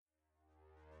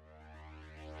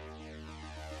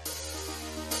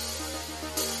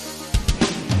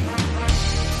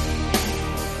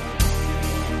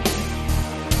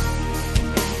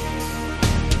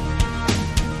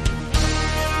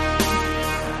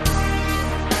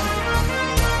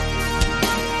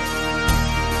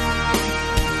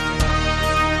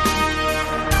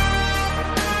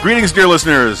Greetings, dear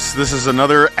listeners. This is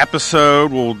another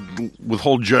episode. We'll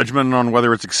withhold judgment on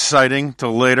whether it's exciting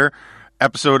till later.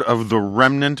 Episode of the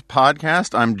Remnant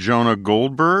Podcast. I'm Jonah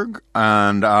Goldberg,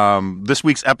 and this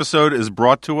week's episode is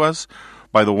brought to us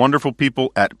by the wonderful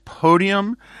people at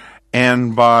Podium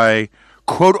and by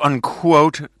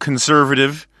quote-unquote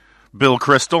conservative Bill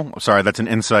Kristol. Sorry, that's an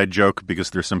inside joke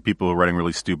because there's some people who are writing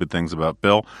really stupid things about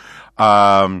Bill.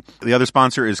 The other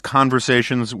sponsor is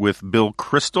Conversations with Bill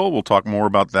Kristol. We'll talk more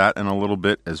about that in a little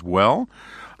bit as well.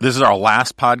 This is our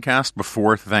last podcast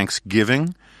before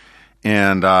Thanksgiving,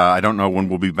 and I don't know when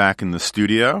we'll be back in the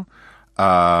studio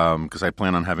because I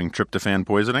plan on having tryptophan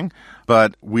poisoning.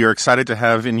 But we are excited to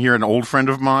have in here an old friend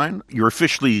of mine. Your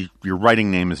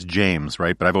writing name is James,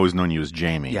 right? But I've always known you as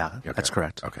Jamie. Yeah, okay. That's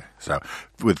correct. Okay, so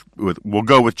we'll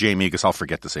go with Jamie because I'll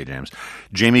forget to say James.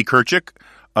 Jamie Kirchick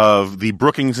of the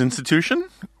Brookings Institution,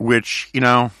 which, you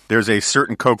know, there's a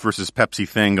certain Coke versus Pepsi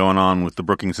thing going on with the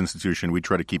Brookings Institution. We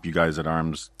try to keep you guys at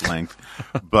arm's length,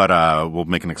 but we'll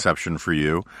make an exception for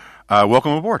you.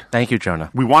 Welcome aboard. Thank you,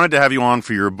 Jonah. We wanted to have you on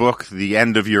for your book, The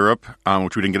End of Europe,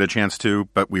 which we didn't get a chance to,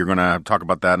 but we are going to talk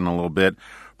about that in a little bit.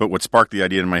 But what sparked the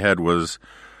idea in my head was,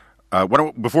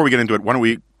 before we get into it, why don't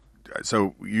we...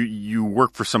 So you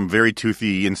work for some very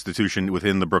toothy institution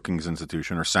within the Brookings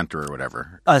Institution or center or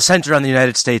whatever. Center on the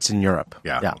United States and Europe.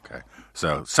 Yeah, okay.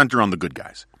 So center on the good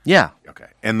guys. Yeah. Okay.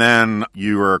 And then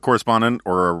you are a correspondent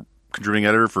or a contributing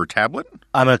editor for Tablet?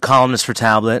 I'm a columnist for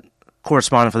Tablet,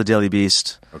 correspondent for the Daily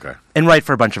Beast. Okay. And write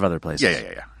for a bunch of other places.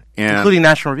 Yeah. And including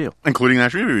National Review. Including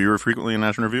National Review. You were frequently in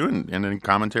National Review and in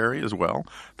commentary as well.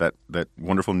 That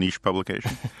wonderful niche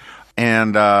publication.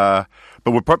 And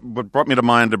but what brought me to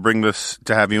mind to bring this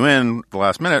to have you in the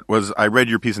last minute was I read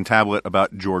your piece in Tablet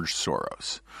about George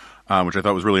Soros, which I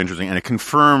thought was really interesting, and it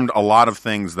confirmed a lot of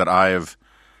things that I've.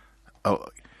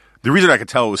 The reason I could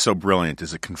tell it was so brilliant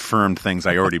is it confirmed things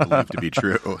I already believed to be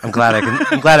true. I'm glad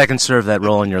I can serve that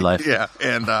role in your life. Yeah,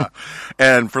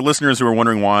 and for listeners who are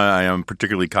wondering why I am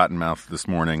particularly cottonmouthed this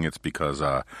morning, it's because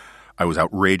I was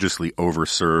outrageously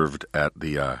overserved at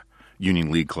the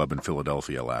Union League Club in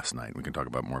Philadelphia last night. We can talk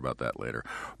about more about that later.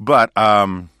 But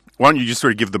why don't you just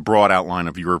sort of give the broad outline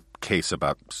of your case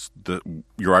about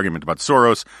your argument about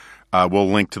Soros? We'll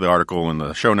link to the article in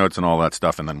the show notes and all that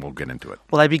stuff, and then we'll get into it.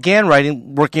 Well, I began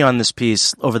working on this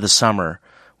piece over the summer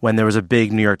when there was a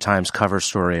big New York Times cover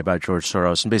story about George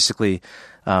Soros, and basically,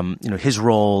 his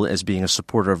role as being a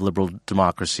supporter of liberal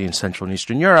democracy in Central and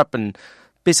Eastern Europe, and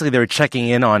basically they were checking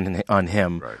in on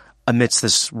him. Right. Amidst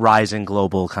this rising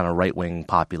global kind of right-wing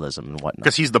populism and whatnot.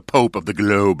 Because he's the Pope of the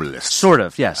globalists. Sort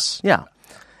of, yes. Yeah.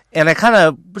 And I kind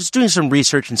of was doing some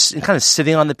research and kind of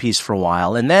sitting on the piece for a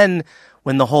while. And then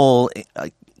when the whole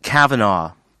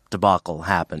Kavanaugh debacle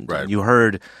happened, right. You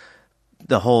heard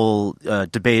the whole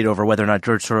debate over whether or not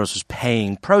George Soros was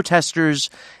paying protesters.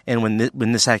 And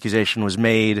when this accusation was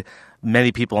made,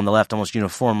 many people on the left almost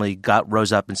uniformly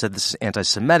rose up and said this is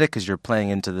anti-Semitic because you're playing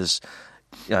into this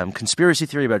conspiracy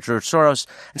theory about George Soros.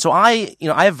 And so I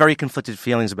have very conflicted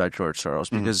feelings about George Soros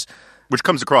because... Which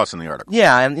comes across in the article.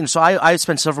 Yeah, and so I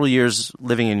spent several years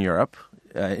living in Europe,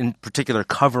 in particular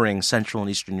covering Central and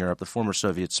Eastern Europe, the former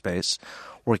Soviet space,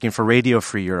 working for Radio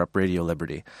Free Europe, Radio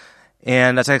Liberty.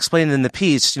 And as I explained in the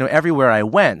piece, everywhere I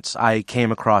went, I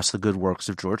came across the good works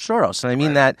of George Soros. And I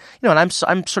mean that, and I'm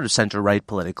sort of center-right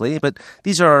politically, but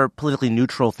these are politically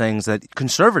neutral things that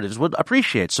conservatives would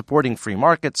appreciate, supporting free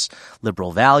markets,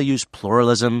 liberal values,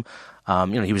 pluralism.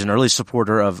 He was an early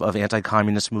supporter of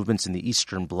anti-communist movements in the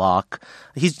Eastern Bloc.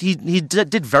 He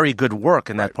did very good work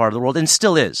in that part of the world and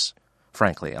still is.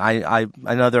 Frankly, I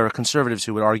know there are conservatives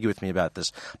who would argue with me about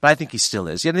this, but I think he still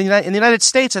is. In the United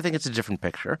States, I think it's a different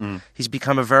picture. He's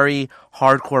become a very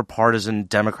hardcore partisan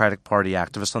Democratic Party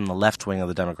activist on the left wing of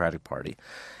the Democratic Party.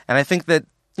 And I think that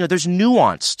there's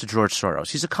nuance to George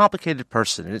Soros. He's a complicated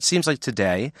person, and it seems like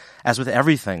today, as with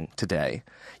everything today,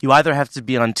 you either have to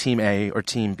be on Team A or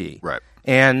Team B. Right.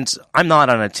 And I'm not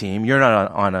on a team. You're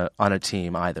not on a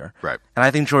team either. Right. And I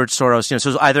think George Soros,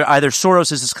 so either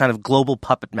Soros is this kind of global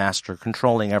puppet master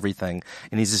controlling everything,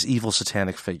 and he's this evil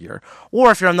satanic figure,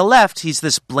 or if you're on the left, he's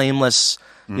this blameless,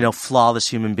 flawless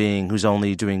human being who's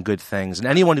only doing good things. And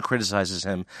anyone who criticizes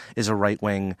him is a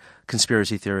right-wing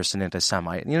conspiracy theorist and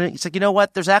anti-Semite. And, it's like,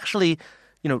 what? There's actually,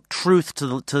 truth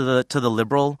to the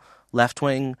liberal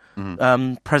left-wing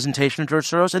presentation of George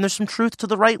Soros, and there's some truth to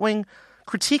the right-wing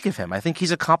critique of him. I think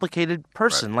he's a complicated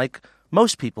person, like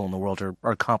most people in the world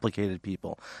are complicated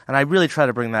people. And I really try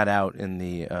to bring that out in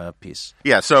the piece.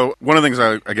 Yeah, so one of the things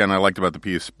I liked about the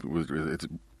piece was it's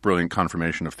brilliant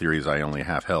confirmation of theories I only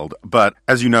half held. But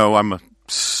as you know, I'm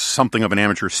something of an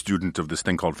amateur student of this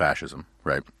thing called fascism,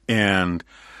 right? And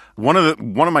One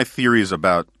of my theories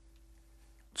about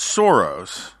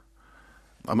Soros.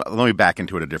 Let me back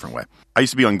into it a different way. I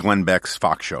used to be on Glenn Beck's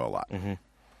Fox show a lot,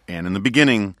 and in the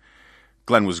beginning,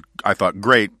 Glenn was, I thought,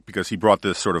 great because he brought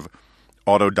this sort of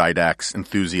autodidact's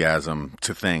enthusiasm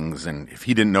to things, and if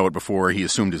he didn't know it before, he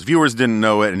assumed his viewers didn't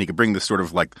know it, and he could bring this sort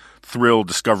of like thrill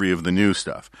discovery of the new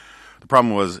stuff. The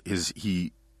problem was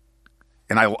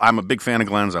I'm a big fan of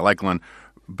Glenn's. I like Glenn,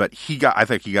 but I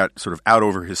think he got sort of out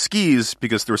over his skis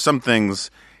because there were some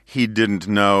things he didn't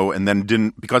know, and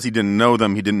then because he didn't know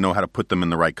them, he didn't know how to put them in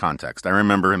the right context. I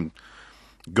remember him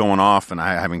going off and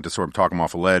I having to sort of talk him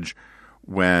off a ledge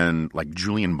when, like,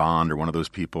 Julian Bond or one of those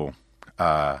people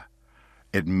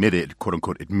admitted, quote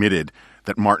unquote,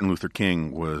 that Martin Luther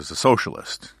King was a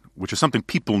socialist, which is something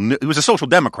people knew. He was a social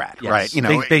democrat, yes. right? You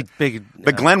know, big.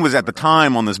 But Glenn was at the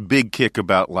time on this big kick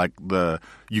about like the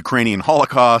Ukrainian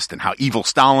Holocaust and how evil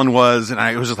Stalin was, and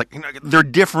I was just like, they're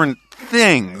different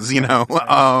things,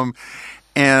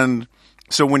 And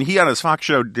so when he on his Fox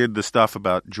show did the stuff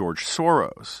about George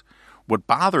Soros, what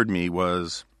bothered me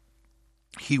was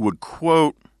he would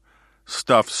quote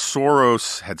stuff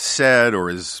Soros had said or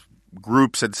his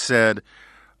groups had said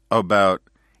about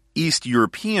East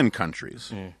European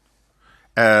countries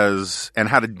and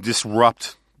how to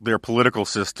disrupt their political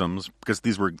systems because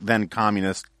these were then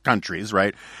communist countries,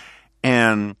 right?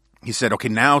 And he said, okay,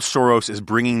 now Soros is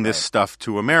bringing this stuff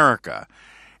to America.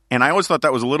 And I always thought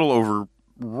that was a little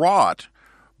overwrought,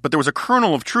 but there was a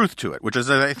kernel of truth to it, which is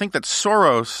that I think that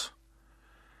Soros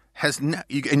has and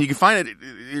you can find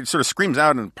it sort of screams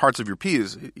out in parts of your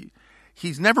piece.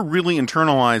 He's never really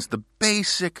internalized the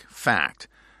basic fact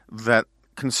that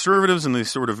conservatives in the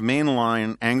sort of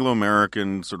mainline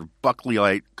Anglo-American sort of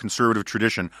Buckleyite conservative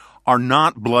tradition are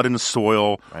not blood and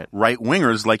soil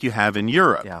right-wingers like you have in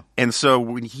Europe. Yeah. And so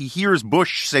when he hears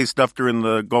Bush say stuff during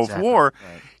the Gulf War,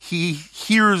 he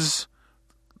hears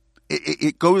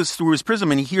it goes through his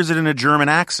prism and he hears it in a German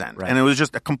accent. Right. And it was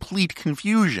just a complete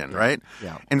confusion, right?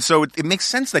 Yeah. And so it makes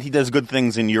sense that he does good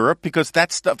things in Europe because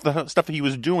that stuff, the stuff that he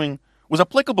was doing was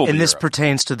applicable to And this Europe.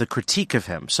 pertains to the critique of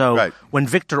him. So when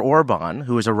Viktor Orban,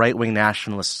 who is a right-wing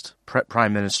nationalist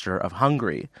prime minister of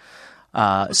Hungary,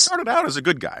 who started out as a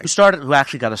good guy. Who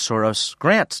actually got a Soros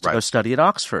grant to go study at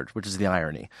Oxford, which is the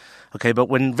irony. Okay, but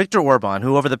when Viktor Orban,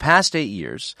 who over the past 8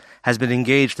 years has been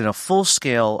engaged in a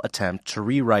full-scale attempt to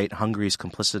rewrite Hungary's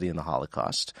complicity in the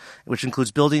Holocaust, which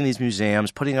includes building these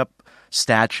museums, putting up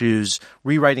statues,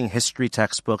 rewriting history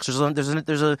textbooks.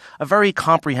 There's a very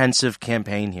comprehensive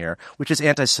campaign here, which is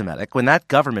anti-Semitic. When that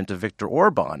government of Viktor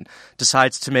Orban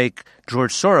decides to make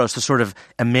George Soros the sort of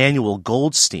Emmanuel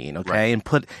Goldstein, and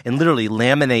literally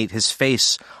laminate his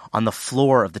face on the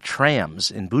floor of the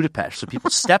trams in Budapest so people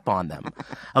step on them,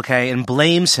 and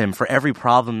blames him for every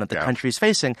problem that the country is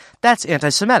facing, that's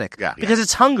anti-Semitic. Because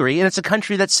it's Hungary, and it's a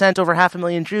country that sent over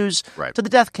 500,000 Jews to the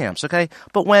death camps,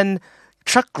 But when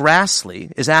Chuck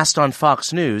Grassley is asked on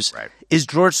Fox News, is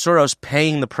George Soros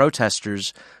paying the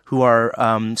protesters who are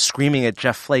screaming at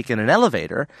Jeff Flake in an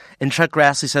elevator? And Chuck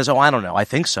Grassley says, oh, I don't know. I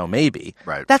think so, maybe.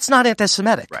 That's not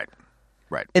anti-Semitic.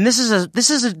 Right. And this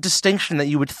is a distinction that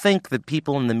you would think that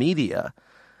people in the media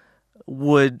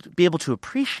would be able to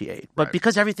appreciate. But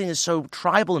because everything is so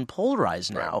tribal and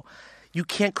polarized now, you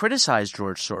can't criticize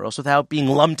George Soros without being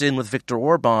lumped in with Viktor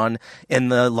Orban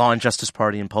and the Law and Justice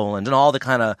Party in Poland and all the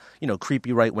kind of,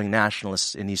 creepy right-wing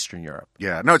nationalists in Eastern Europe.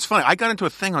 Yeah. No, it's funny. I got into a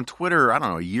thing on Twitter, I don't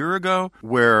know, a year ago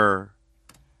where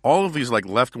all of these like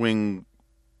left-wing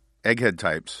egghead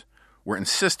types were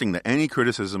insisting that any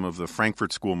criticism of the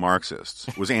Frankfurt School Marxists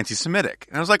was anti-Semitic.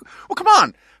 And I was like, well, come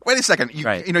on. Wait a second. You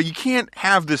you can't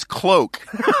have this cloak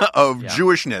of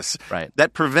Jewishness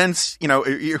that prevents,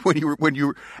 when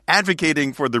you're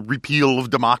advocating for the repeal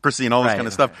of democracy and all this kind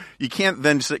of stuff, you can't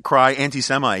then just cry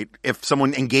anti-Semite if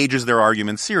someone engages their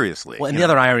argument seriously. Well, and the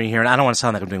other irony here, and I don't want to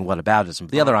sound like I'm doing whataboutism,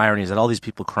 but the other irony is that all these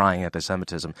people crying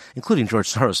anti-Semitism, including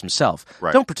George Soros himself,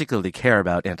 don't particularly care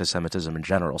about anti-Semitism in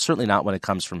general. Certainly not when it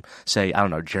comes from, say, I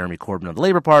don't know, Jeremy Corbyn of the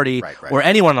Labour Party or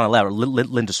anyone on the left,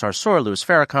 Linda Sarsour, Louis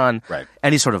Farrakhan,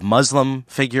 any sort of Muslim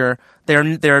figure, they're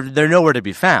nowhere to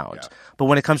be found. Yeah. But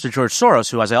when it comes to George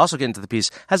Soros, who, as I also get into the piece,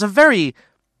 has a very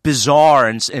bizarre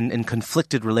and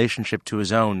conflicted relationship to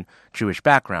his own Jewish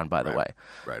background, by the way.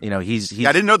 Right. He's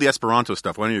I didn't know the Esperanto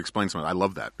stuff. Why don't you explain some of that? I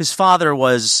love that. His father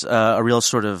was a real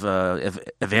sort of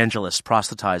evangelist,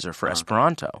 proselytizer for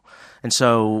Esperanto. And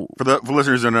so for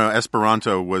listeners who know,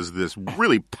 Esperanto was this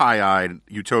really pie-eyed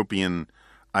utopian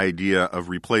idea of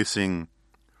replacing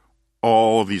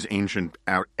all of these ancient,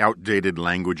 outdated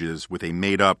languages with a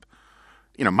made-up,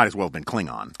 might as well have been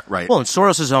Klingon, right? Well, and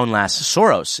Soros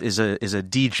is a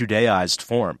de-Judaized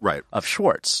form of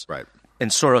Schwartz. Right.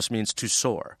 And Soros means to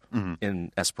soar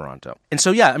in Esperanto. And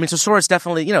so, yeah, I mean, so Soros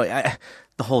definitely,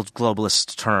 the whole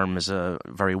globalist term is a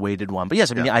very weighted one. But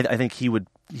yes, I mean, I think he would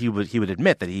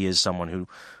admit that he is someone who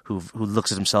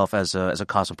looks at himself as a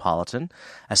cosmopolitan,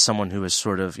 as someone who is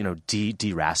sort of,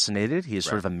 deracinated. He has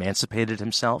sort of emancipated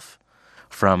himself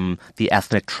from the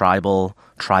ethnic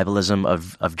tribalism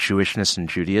of Jewishness and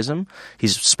Judaism.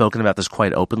 He's spoken about this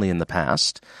quite openly in the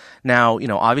past. Now,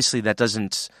 obviously that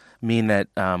doesn't mean that,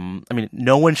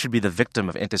 no one should be the victim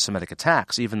of anti-Semitic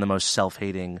attacks, even the most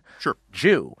self-hating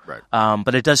Jew. Right.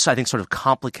 But it does, I think, sort of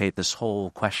complicate this whole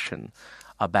question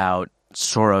about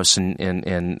Soros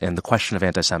and the question of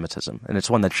anti-Semitism. And it's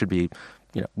one that should be,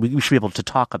 we should be able to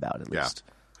talk about at least.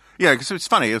 Yeah, because it's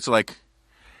funny. It's like,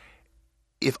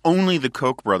 if only the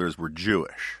Koch brothers were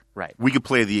Jewish, right, we could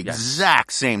play the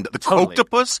exact same. The totally.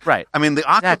 octopus, right? I mean, the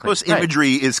octopus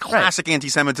imagery is classic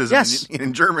anti-Semitism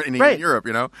in Germany, in Europe,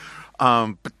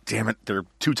 But damn it, they're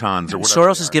Teutons or whatever.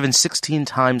 Soros has given 16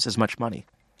 times as much money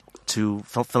to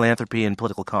philanthropy and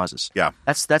political causes. Yeah,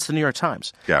 that's the New York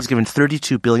Times. Yeah. He's given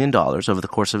 $32 billion over the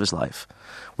course of his life,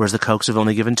 whereas the Kochs have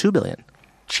only given $2 billion.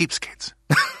 Cheapskates.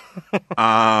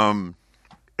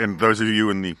 And those of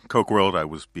you in the Coke world, I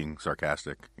was being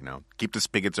sarcastic. Keep the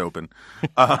spigots open.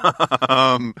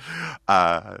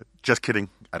 Just kidding.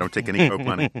 I don't take any Coke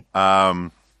money. But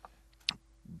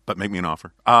make me an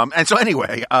offer. And so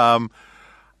anyway, so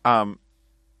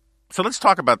let's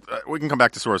talk about. We can come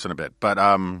back to Soros in a bit, but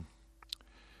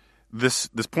this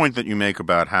point that you make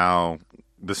about how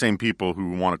the same people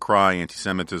who want to cry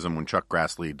anti-Semitism when Chuck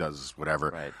Grassley does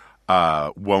whatever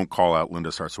won't call out Linda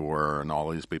Sarsour and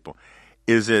all these people.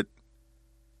 Is it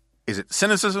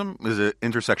cynicism? Is it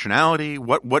intersectionality?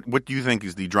 What do you think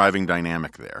is the driving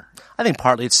dynamic there? I think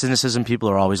partly it's cynicism. People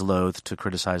are always loath to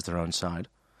criticize their own side.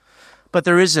 But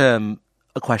there is a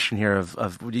question here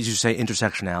of what did you say,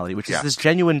 intersectionality, which is this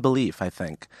genuine belief, I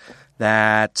think,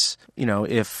 that,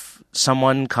 if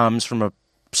someone comes from a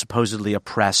supposedly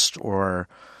oppressed or,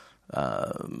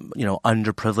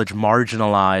 underprivileged,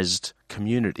 marginalized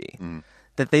community,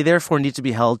 that they therefore need to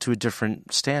be held to a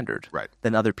different standard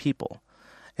than other people.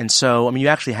 And so, you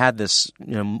actually had this,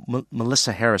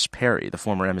 Melissa Harris Perry, the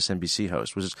former MSNBC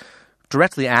host, was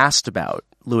directly asked about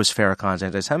Louis Farrakhan's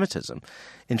anti-Semitism.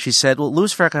 And she said, well,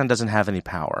 Louis Farrakhan doesn't have any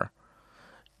power.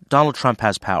 Donald Trump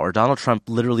has power. Donald Trump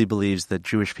literally believes that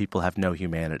Jewish people have no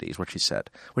humanity, is what she said,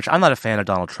 which I'm not a fan of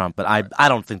Donald Trump, but I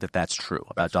don't think that that's true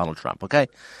about Donald Trump, okay?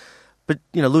 But,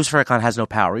 Louis Farrakhan has no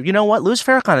power. You know what? Louis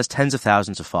Farrakhan has tens of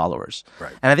thousands of followers.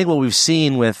 Right. And I think what we've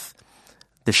seen with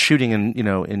the shooting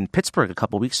in Pittsburgh a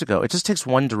couple weeks ago, it just takes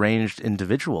one deranged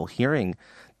individual hearing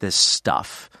this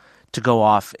stuff to go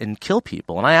off and kill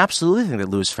people. And I absolutely think that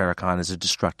Louis Farrakhan is a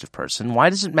destructive person. Why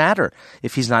does it matter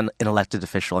if he's not an elected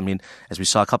official? I mean, as we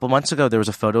saw a couple months ago, there was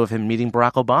a photo of him meeting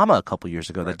Barack Obama a couple years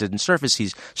ago that didn't surface.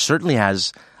 He certainly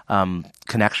has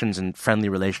connections and friendly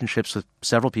relationships with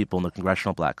several people in the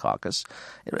Congressional Black Caucus.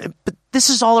 But this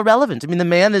is all irrelevant. I mean, the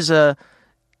man is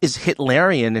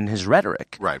Hitlerian in his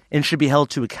rhetoric, and should be held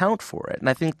to account for it. And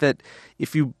I think that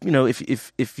if you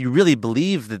really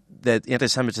believe that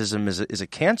anti-Semitism is a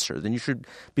cancer, then you should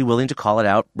be willing to call it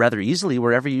out rather easily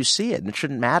wherever you see it, and it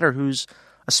shouldn't matter who's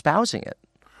espousing it.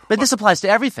 But this applies to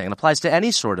everything. It applies to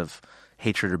any sort of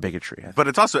hatred or bigotry. But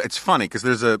it's funny because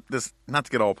there's this, not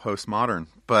to get all postmodern,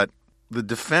 but the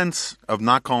defense of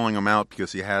not calling him out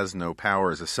because he has no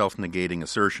power is a self-negating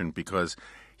assertion because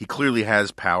he clearly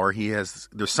has power.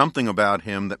 There's something about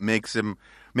him that makes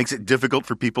it difficult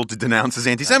for people to denounce his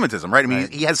anti-Semitism, right? I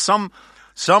mean, he has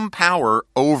some power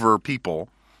over people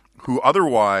who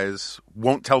otherwise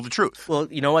won't tell the truth. Well,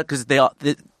 you know what? Because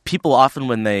people often,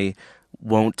 when they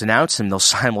won't denounce him, they'll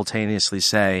simultaneously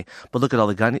say, "But look at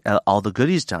all the good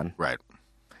he's done,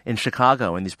 in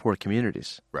Chicago in these poor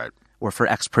communities, or for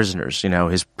ex-prisoners,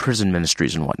 his prison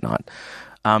ministries and whatnot."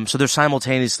 So they're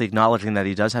simultaneously acknowledging that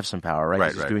he does have some power,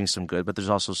 right? He's doing some good, but there's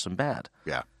also some bad.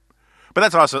 Yeah,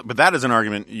 but that is an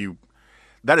argument.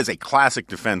 That is a classic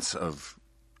defense of.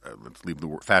 Let's leave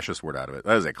the fascist word out of it.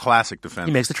 That is a classic defense.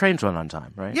 He makes the trains run on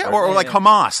time, right? Yeah, or like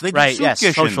Hamas. They do soup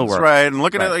kitchens, social work. Right? And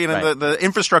look at the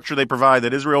infrastructure they provide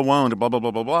that Israel won't, blah, blah, blah,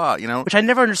 blah, blah, Which I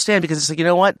never understand because it's like, you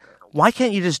know what? Why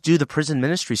can't you just do the prison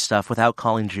ministry stuff without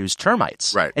calling Jews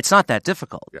termites? Right. It's not that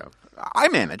difficult. Yeah. I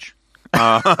manage.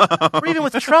 Or even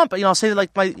with Trump, I'll say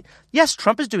yes,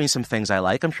 Trump is doing some things I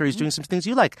like. I'm sure he's doing some things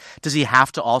you like. Does he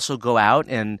have to also go out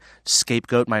and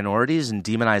scapegoat minorities and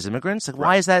demonize immigrants?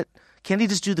 Why is that? Can't he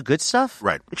just do the good stuff?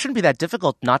 Right. It shouldn't be that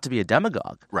difficult not to be a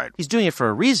demagogue. Right. He's doing it for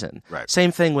a reason. Right.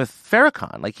 Same thing with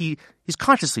Farrakhan. He's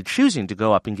consciously choosing to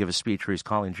go up and give a speech where he's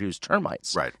calling Jews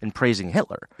termites. Right. And praising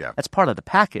Hitler. Yeah. That's part of the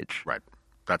package. Right.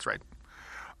 That's right.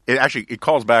 it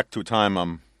calls back to a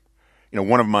time.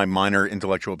 One of my minor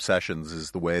intellectual obsessions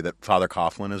is the way that Father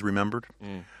Coughlin is remembered.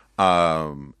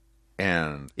 And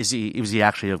was he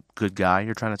actually a good guy?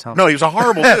 You're trying to tell me? No, he was a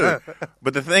horrible dude.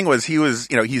 But the thing was,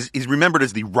 he's remembered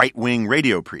as the right-wing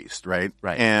radio priest, right?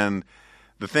 Right. And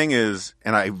the thing is,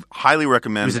 and I highly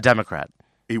recommend. He was a Democrat.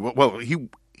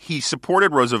 He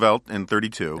supported Roosevelt in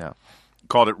 1932. Yeah.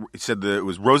 He said that it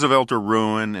was Roosevelt or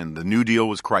ruin, and the New Deal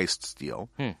was Christ's deal.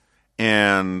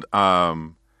 And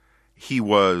he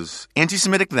was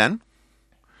anti-Semitic then,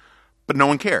 but no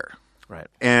one cared. Right.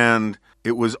 And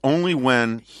it was only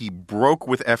when he broke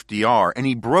with FDR, and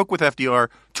he broke with FDR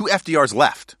to FDR's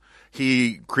left.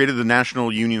 He created the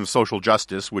National Union of Social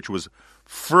Justice, which was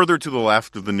further to the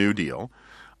left of the New Deal.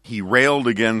 He railed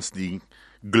against the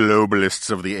globalists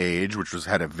of the age, which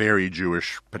had a very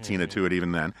Jewish patina to it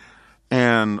even then.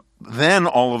 And then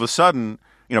all of a sudden,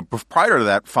 prior to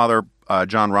that, Father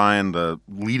John Ryan, the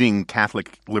leading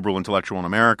Catholic liberal intellectual in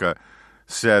America,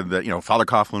 said that, Father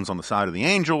Coughlin's on the side of the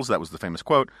angels. That was the famous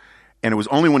quote. And it was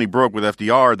only when he broke with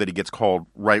FDR that he gets called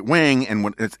right-wing,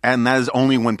 and that is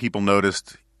only when people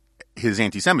noticed his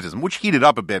anti-Semitism, which heated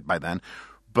up a bit by then.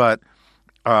 But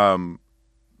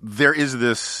there is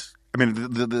this,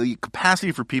 the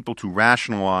capacity for people to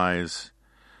rationalize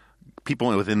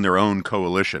people within their own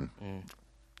coalition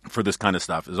for this kind of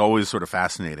stuff is always sort of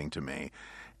fascinating to me.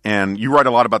 And you write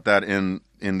a lot about that in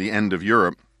The End of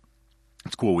Europe.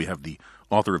 It's cool. We have the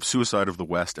author of Suicide of the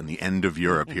West and The End of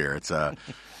Europe here. It's a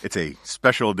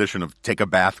special edition of Take a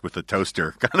Bath with a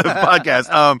Toaster kind of podcast.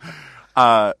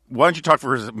 Why don't you talk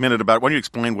for a minute why don't you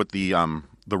explain what the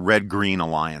Red-Green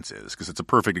Alliance is? Because it's a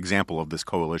perfect example of this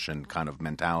coalition kind of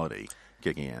mentality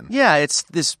kicking in. Yeah, it's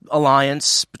this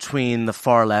alliance between the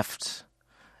far left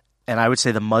and I would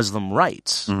say the Muslim right,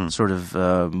 sort of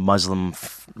Muslim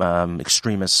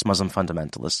extremists, Muslim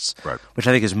fundamentalists, right, which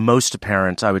I think is most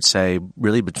apparent, I would say,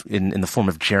 really in the form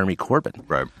of Jeremy Corbyn,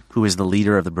 right, who is the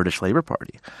leader of the British Labour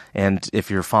Party. And if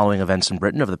you're following events in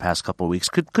Britain over the past couple of weeks,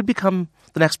 could become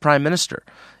the next prime minister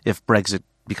if Brexit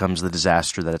becomes the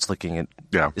disaster that it's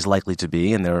is likely to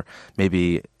be, and there may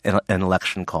be an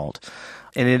election called.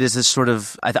 And it is this sort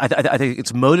of, I think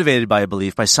it's motivated by a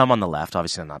belief by some on the left,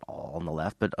 obviously not all on the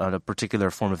left, but on a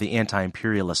particular form of the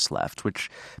anti-imperialist left, which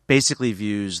basically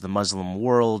views the Muslim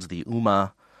world, the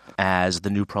Ummah, as the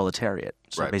new proletariat.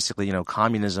 So right, basically,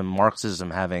 communism,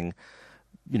 Marxism having,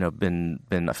 been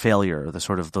a failure, the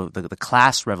sort of the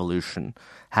class revolution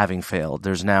having failed.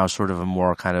 There's now sort of a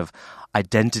more kind of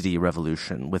identity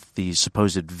revolution with the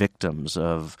supposed victims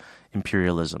of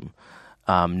imperialism.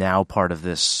 Now part of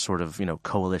this sort of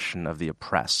coalition of the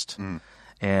oppressed,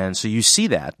 and so you see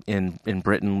that in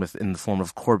Britain in the form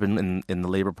of Corbyn in the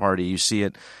Labour Party. You see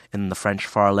it in the French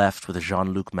far left with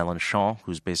Jean-Luc Mélenchon,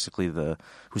 who's basically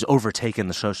who's overtaken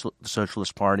the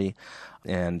Socialist Party,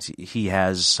 and he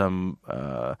has some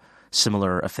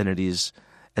similar affinities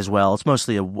as well. It's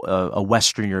mostly a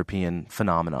Western European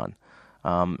phenomenon.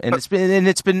 And it's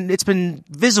been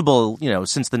visible,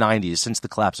 since the 90s, since the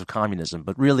collapse of communism,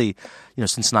 but really,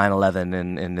 since 9/11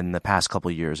 and in the past couple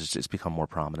of years, it's become more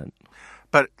prominent.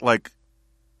 But like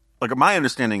my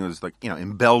understanding is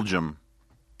in Belgium,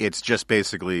 it's just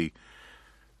basically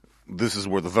this is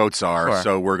where the votes are, sure,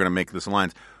 so we're going to make this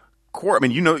alliance.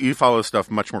 You follow this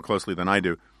stuff much more closely than I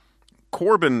do.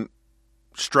 Corbyn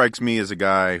strikes me as a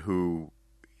guy who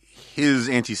his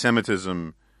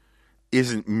anti-Semitism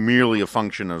isn't merely a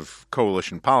function of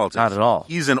coalition politics. Not at all.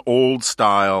 He's an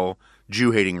old-style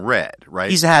Jew-hating red, right?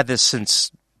 He's had this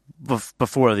since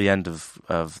before the end of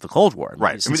the Cold War.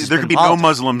 Right. There could be no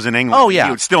Muslims in England. Oh, yeah.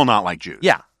 He would still not like Jews.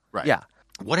 Yeah. Right. Yeah.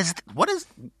 What is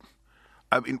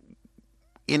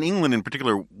in England in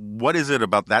particular, what is it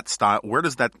about that style? Where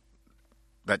does that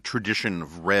tradition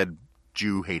of red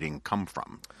Jew-hating come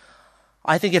from?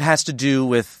 I think it has to do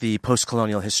with the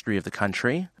post-colonial history of the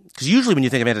country. Because usually when you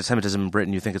think of anti-Semitism in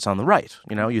Britain, you think it's on the right.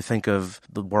 You think of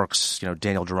the works,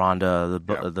 Daniel Deronda,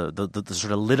 the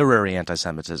sort of literary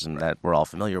anti-Semitism that we're all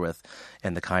familiar with,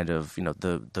 and the kind of,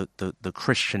 the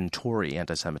Christian Tory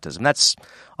anti-Semitism. That's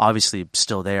obviously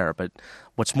still there, but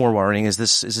what's more worrying is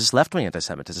this left-wing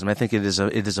anti-Semitism. I think it is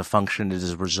a function, it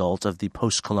is a result of the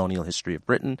post-colonial history of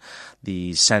Britain,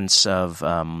 the sense of,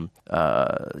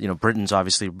 Britain's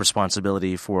obviously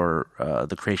responsibility for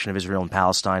the creation of Israel and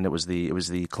Palestine. It was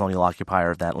the colonial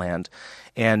occupier of that land.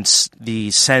 And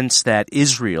the sense that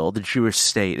Israel, the Jewish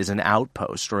state, is an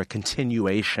outpost or a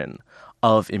continuation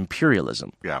of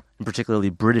imperialism, and particularly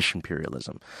British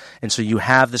imperialism. And so you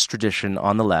have this tradition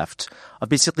on the left of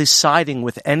basically siding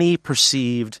with any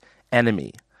perceived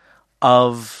enemy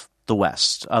of the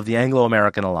West, of the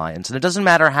Anglo-American alliance. And it doesn't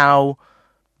matter how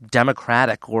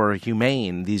democratic or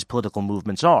humane these political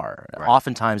movements are. Right.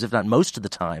 Oftentimes, if not most of the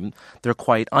time, they're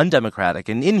quite undemocratic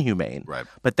and inhumane. Right.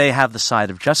 But they have the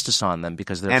side of justice on them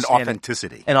because they're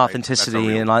authenticity. And right? authenticity.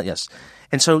 Yes.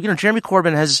 And so, Jeremy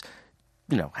Corbyn has,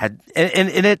 had,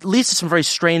 and it leads to some very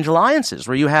strange alliances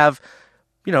where you have,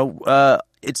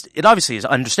 it obviously is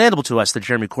understandable to us that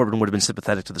Jeremy Corbyn would have been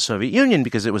sympathetic to the Soviet Union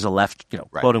because it was a left,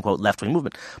 right. quote unquote left-wing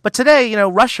movement. But today,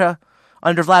 Russia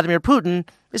under Vladimir Putin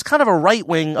is kind of a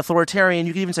right-wing authoritarian,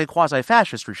 you could even say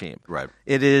quasi-fascist regime. Right.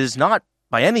 It is not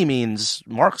by any means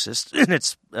Marxist in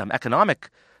its economic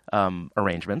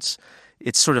arrangements.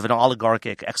 It's sort of an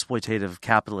oligarchic, exploitative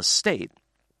capitalist state.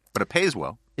 But it pays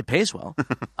well. It pays well.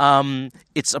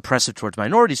 It's oppressive towards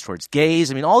minorities, towards gays.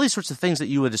 I mean, all these sorts of things that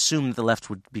you would assume that the left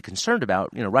would be concerned about.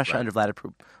 Russia under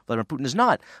Vladimir Putin is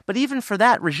not. But even for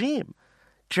that regime,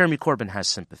 Jeremy Corbyn has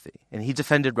sympathy. And he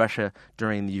defended Russia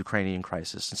during the Ukrainian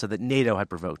crisis and said that NATO had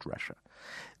provoked Russia.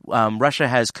 Russia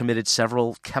has committed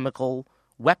several chemical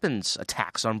weapons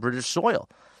attacks on British soil,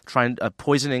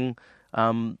 poisoning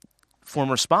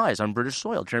former spies on British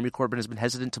soil. Jeremy Corbyn has been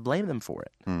hesitant to blame them for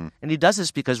it. And he does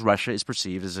this because Russia is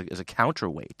perceived as a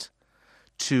counterweight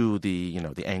to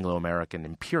the Anglo-American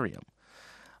imperium.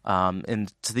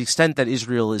 And to the extent that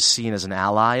Israel is seen as an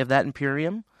ally of that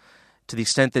imperium, to the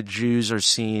extent that Jews are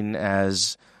seen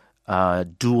as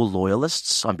dual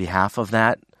loyalists on behalf of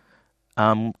that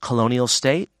colonial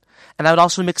state, and I would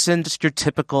also mix in just your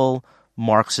typical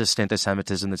Marxist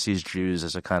anti-Semitism that sees Jews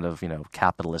as a kind of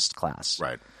capitalist class.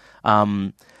 Right.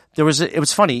 It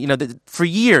was funny, for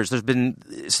years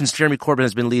since Jeremy Corbyn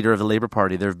has been leader of the Labour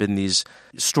Party, there have been these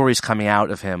stories coming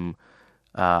out of him,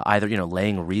 either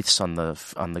laying wreaths on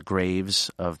the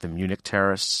graves of the Munich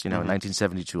terrorists, in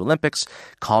 1972 Olympics,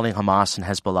 calling Hamas and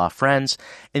Hezbollah friends,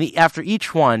 and after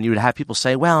each one, you would have people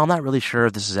say, "Well, I'm not really sure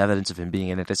if this is evidence of him being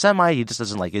an anti-Semite. He just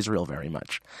doesn't like Israel very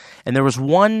much." And there was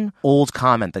one old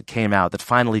comment that came out that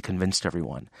finally convinced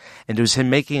everyone, and it was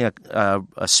him making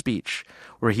a speech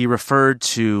where he referred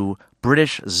to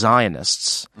British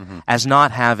Zionists as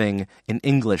not having an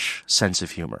English sense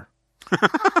of humor.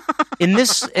 And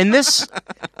this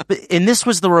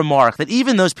was the remark that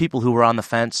even those people who were on the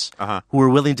fence, who were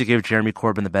willing to give Jeremy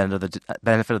Corbyn the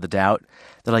benefit of the doubt,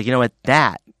 they're like, what,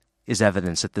 that is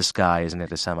evidence that this guy is an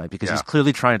anti-Semite because he's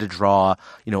clearly trying to draw,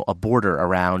 a border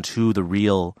around who the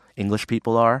real English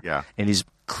people are, and he's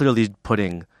clearly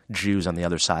putting Jews on the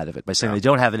other side of it by saying they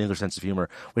don't have an English sense of humor,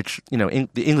 which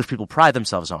the English people pride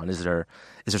themselves on is their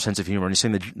sense of humor, and he's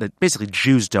saying that basically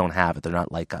Jews don't have it; they're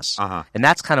not like us, and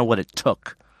that's kind of what it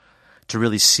took to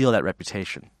really seal that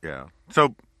reputation. Yeah.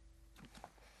 So,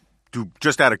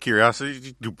 just out of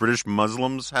curiosity, do British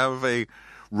Muslims have a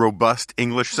robust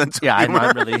English sense of humor?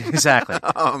 I'm really exactly.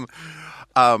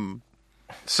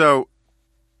 So,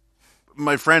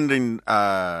 my friend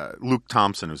Luke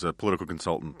Thompson, who's a political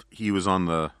consultant, he was on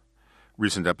the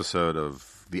recent episode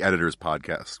of the Editor's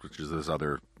Podcast, which is this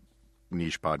other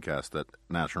niche podcast that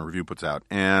National Review puts out.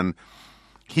 And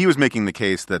he was making the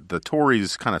case that the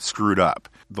Tories kind of screwed up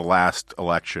the last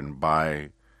election by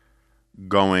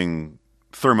going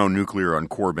thermonuclear on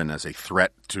Corbyn as a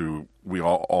threat to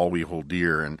all we hold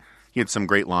dear. And he had some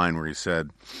great line where he said,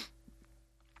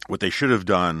 what they should have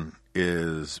done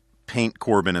is paint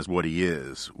Corbyn as what he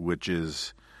is, which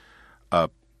is a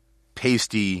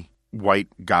pasty white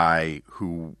guy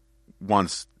who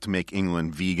wants to make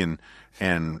England vegan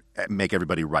and make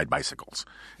everybody ride bicycles,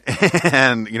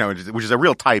 and which is a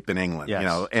real type in England,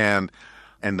 yes. and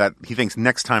that he thinks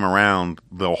next time around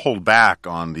they'll hold back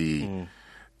on the,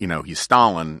 he's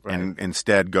Stalin, right. and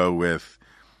instead go with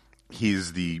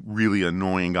he's the really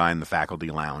annoying guy in the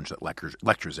faculty lounge that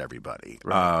lectures everybody.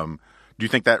 Right. Do you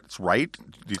think that's right?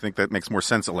 Do you think that makes more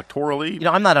sense electorally?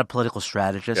 I'm not a political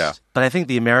strategist, but I think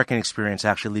the American experience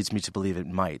actually leads me to believe it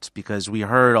might, because we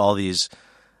heard all these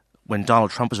when Donald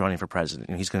Trump was running for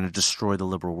president. He's going to destroy the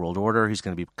liberal world order. He's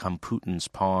going to become Putin's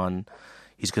pawn.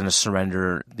 He's going to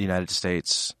surrender the United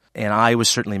States. And I was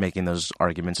certainly making those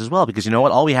arguments as well, because you know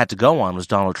what? All we had to go on was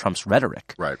Donald Trump's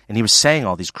rhetoric. Right. And he was saying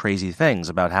all these crazy things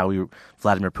about how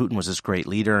Vladimir Putin was this great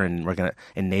leader and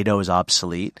and NATO is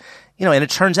obsolete. And it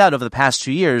turns out over the past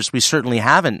 2 years, we certainly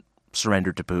haven't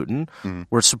surrendered to Putin. Mm-hmm.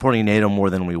 We're supporting NATO more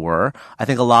than we were. I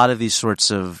think a lot of these sorts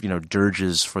of,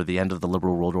 dirges for the end of the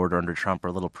liberal world order under Trump are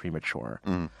a little premature.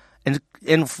 Mm.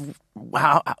 And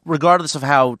regardless of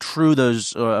how true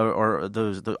those or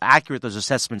accurate those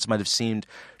assessments might have seemed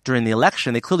during the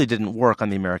election, they clearly didn't work on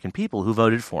the American people who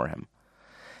voted for him.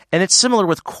 And it's similar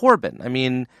with Corbyn.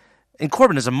 And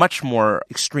Corbyn is a much more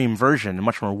extreme version and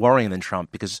much more worrying than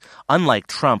Trump, because unlike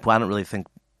Trump, who I don't really think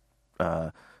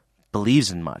believes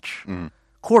in much,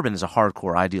 Corbyn is a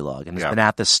hardcore ideologue and has Yeah. been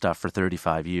at this stuff for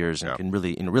 35 years and Yeah. can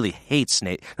really hates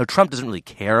NATO. No, Trump doesn't really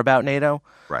care about NATO.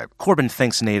 Right. Corbyn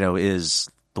thinks NATO is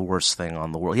the worst thing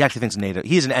on the world. He actually thinks NATO.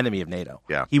 He is an enemy of NATO.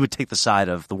 Yeah. He would take the side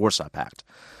of the Warsaw Pact.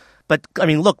 But I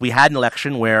mean, look, we had an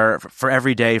election where, for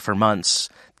every day for months,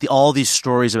 all these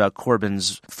stories about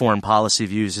Corbyn's foreign policy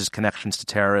views, his connections to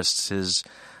terrorists, his,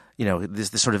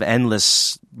 this sort of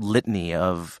endless litany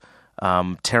of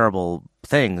terrible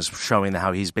things showing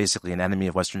how he's basically an enemy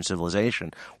of Western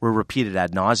civilization were repeated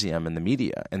ad nauseum in the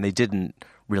media, and they didn't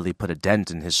really put a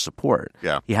dent in his support.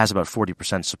 Yeah. He has about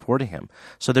 40% supporting him.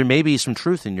 So there may be some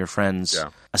truth in your friend's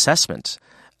assessment.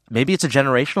 Maybe it's a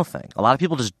generational thing. A lot of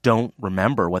people just don't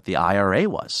remember what the IRA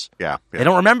was. Yeah. They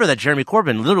don't remember that Jeremy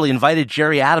Corbyn literally invited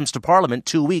Gerry Adams to Parliament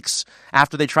 2 weeks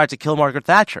after they tried to kill Margaret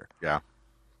Thatcher. Yeah.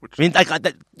 I mean,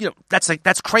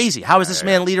 that's crazy. How is this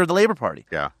man leader of the Labour Party?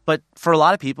 Yeah. But for a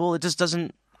lot of people, it just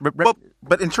doesn't.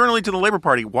 But internally to the Labour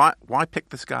Party, why pick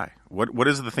this guy? What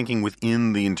is the thinking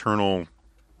within the internal?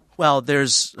 Well,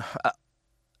 there's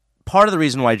part of the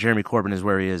reason why Jeremy Corbyn is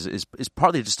where he is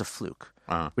partly just a fluke,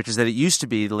 which is that it used to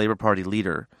be the Labour Party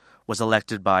leader was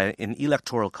elected by an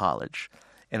electoral college,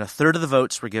 and a third of the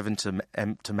votes were given to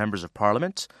members of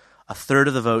Parliament, a third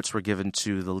of the votes were given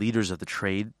to the leaders of the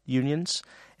trade unions,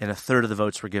 and a third of the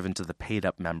votes were given to the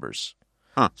paid-up members.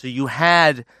 So you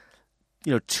had,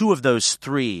 two of those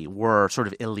three were sort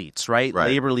of elites, right?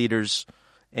 Labour leaders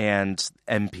and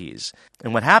MPs.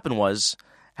 And what happened was,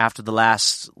 after the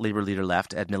last Labour leader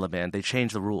left, Ed Miliband, they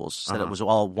changed the rules so that it was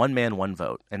all one man, one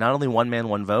vote. And not only one man,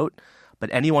 one vote,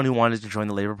 but anyone who wanted to join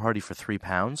the Labour Party for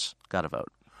 £3 got a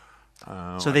vote.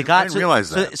 So they got. I didn't realize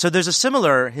that. So there's a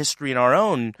similar history in our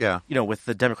own, Yeah. With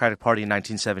the Democratic Party in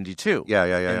 1972. Yeah.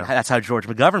 And that's how George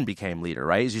McGovern became leader,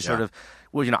 right? Is you sort of,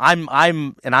 and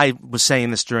I was saying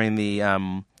this during the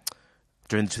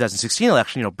 2016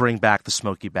 election, bring back the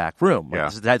smoky back room.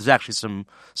 Yeah. There's actually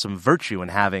some virtue in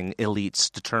having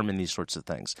elites determine these sorts of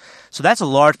things. So that's a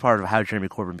large part of how Jeremy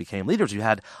Corbyn became leader. You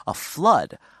had a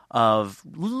flood of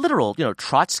literal,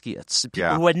 Trotskyists,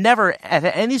 people who had never had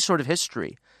any sort of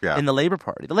history in the Labour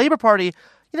Party. The Labour Party,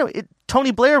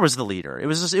 Tony Blair was the leader. It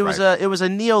was a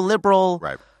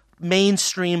neoliberal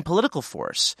mainstream political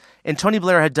force, and Tony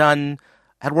Blair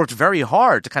had worked very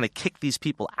hard to kind of kick these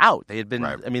people out. They had been,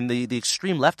 the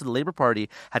extreme left of the Labour Party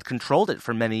had controlled it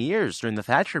for many years during the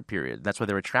Thatcher period. That's why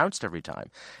they were trounced every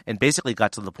time. And basically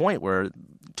got to the point where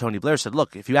Tony Blair said,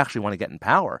 look, if you actually want to get in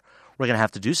power, we're going to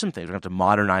have to do some things. We're going to have to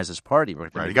modernize this party.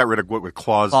 He got rid of what with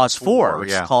Clause 4,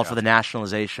 which called for the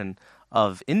nationalization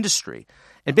of industry.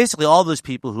 And basically all those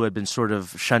people who had been sort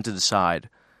of shunted aside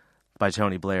by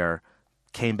Tony Blair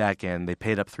came back in, they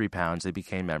paid up £3, they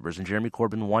became members, and Jeremy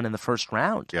Corbyn won in the first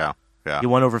round. Yeah. He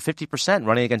won over 50%,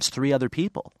 running against 3 other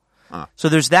people. So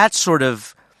there's that sort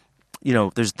of,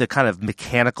 there's the kind of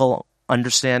mechanical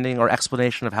understanding or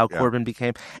explanation of how Corbyn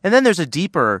became. And then there's a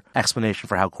deeper explanation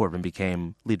for how Corbyn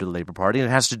became leader of the Labour Party, and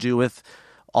it has to do with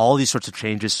all these sorts of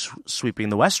changes sweeping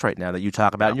the West right now that you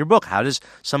talk about in your book. How does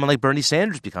someone like Bernie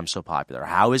Sanders become so popular?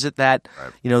 How is it that,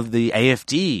 the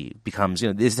AFD becomes,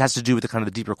 this has to do with the kind of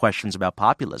the deeper questions about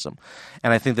populism.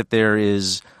 And I think that there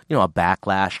is, a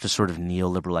backlash to sort of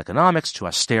neoliberal economics, to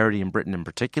austerity in Britain in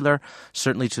particular,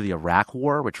 certainly to the Iraq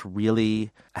War, which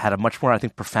really had a much more, I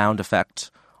think, profound effect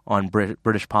on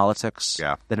British politics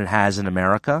than it has in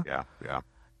America.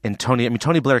 And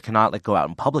Tony Blair cannot go out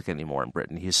in public anymore in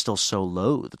Britain. He is still so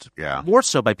loathed. More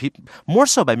so by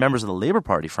members of the Labour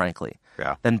Party, frankly,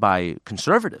 than by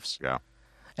conservatives.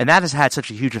 And that has had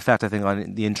such a huge effect, I think,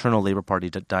 on the internal Labour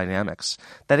Party dynamics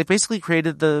that it basically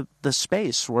created the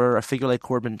space where a figure like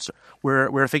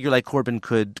Corbyn,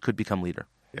 could become leader.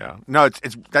 Yeah, no,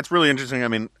 that's really interesting. I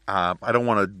mean, I don't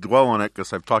want to dwell on it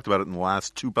because I've talked about it in the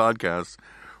last 2 podcasts,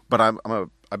 but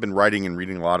I've been writing and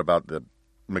reading a lot about the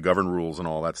McGovern rules and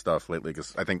all that stuff lately,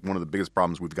 because I think one of the biggest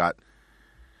problems we've got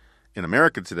in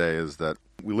America today is that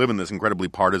we live in this incredibly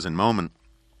partisan moment,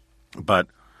 but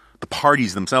the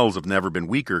parties themselves have never been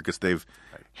weaker because they've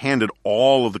handed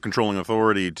all of the controlling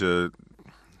authority to,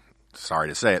 sorry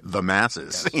to say it, the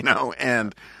masses,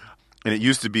 and it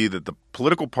used to be that the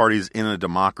political parties in a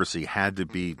democracy had to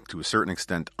be, to a certain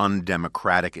extent,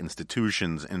 undemocratic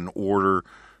institutions in order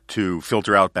to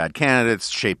filter out bad candidates,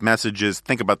 shape messages,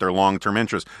 think about their long-term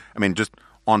interests. I mean, just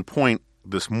on point,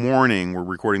 this morning, we're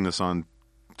recording this on,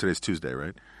 today's Tuesday,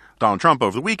 right? Donald Trump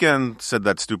over the weekend said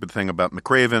that stupid thing about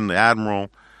McRaven, the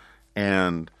admiral,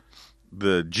 and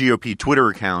the GOP Twitter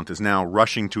account is now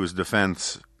rushing to his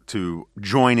defense to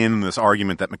join in this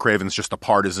argument that McRaven's just a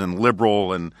partisan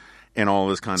liberal and and all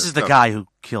this kind This of is stuff. the guy who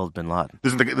killed bin Laden.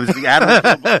 This is the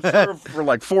admiral who served for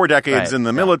like 4 decades Right. in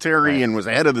the military Right. and was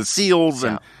head of the SEALs,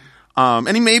 and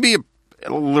he may be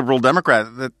a liberal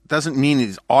Democrat. That doesn't mean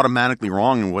he's automatically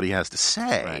wrong in what he has to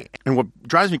say. Right. And what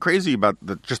drives me crazy about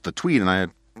just the tweet, and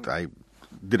I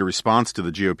did a response to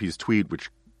the GOP's tweet, which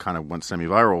kind of went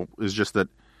semi-viral, is just that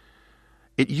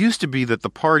it used to be that the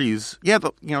parties,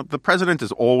 the president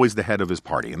is always the head of his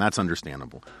party, and that's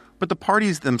understandable. But the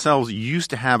parties themselves used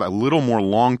to have a little more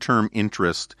long-term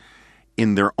interest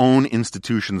in their own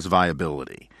institutions'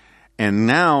 viability. And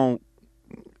now,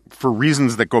 for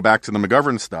reasons that go back to the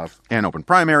McGovern stuff and open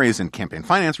primaries and campaign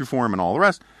finance reform and all the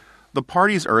rest, the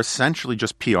parties are essentially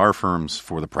just PR firms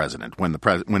for the president when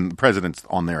the president's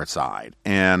on their side.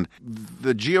 And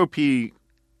the GOP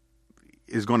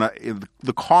is going to –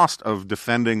 the cost of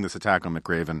defending this attack on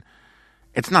McRaven,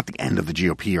 it's not the end of the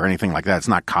GOP or anything like that. It's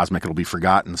not cosmic. It'll be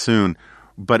forgotten soon.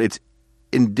 But it's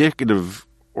indicative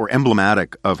or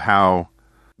emblematic of how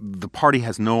the party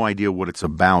has no idea what it's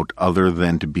about other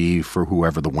than to be for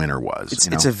whoever the winner was.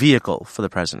 It's a vehicle for the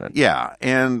president. Yeah,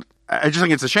 and I just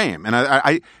think it's a shame.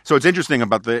 And so it's interesting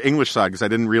about the English side because I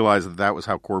didn't realize that was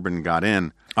how Corbyn got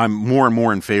in. I'm more and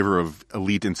more in favor of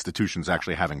elite institutions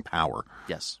actually having power.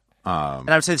 Yes. And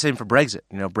I would say the same for Brexit.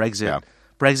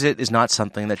 Brexit is not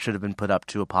something that should have been put up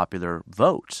to a popular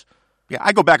vote. Yeah,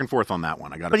 I go back and forth on that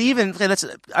one. But even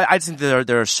I think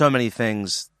there are so many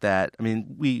things that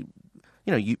you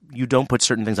don't put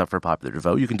certain things up for a popular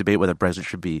vote. You can debate whether Brexit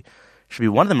should be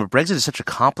one of them. But Brexit is such a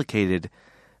complicated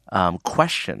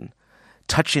question,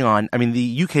 touching on. I mean,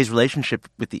 the UK's relationship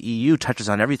with the EU touches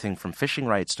on everything from fishing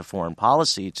rights to foreign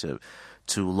policy to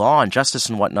law and justice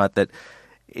and whatnot. That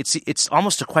it's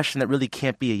almost a question that really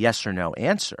can't be a yes or no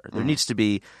answer. There needs to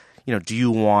be, do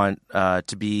you want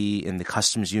to be in the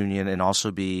customs union and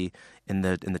also be in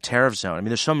the tariff zone? I mean,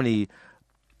 there's so many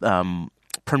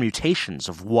permutations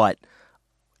of what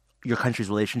your country's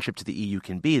relationship to the EU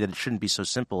can be that it shouldn't be so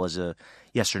simple as a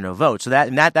yes or no vote. So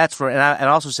that's for, and I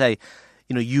also say,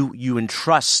 you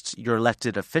entrust your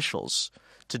elected officials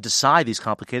to decide these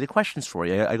complicated questions for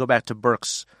you. I go back to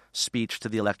Burke's speech to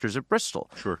the electors at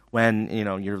Bristol. Sure. When,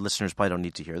 your listeners probably don't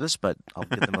need to hear this, but I'll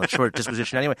give them a short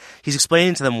disposition anyway. He's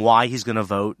explaining to them why he's going to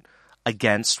vote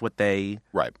against what they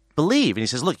believe. And he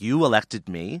says, look, you elected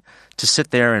me to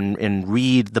sit there and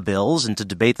read the bills and to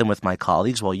debate them with my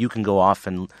colleagues while you can go off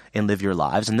and live your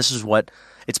lives. And this is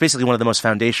it's basically one of the most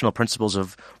foundational principles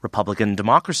of Republican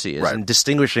democracy is in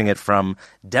distinguishing it from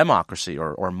democracy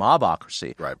or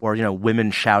mobocracy or,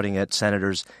 women shouting at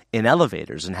senators in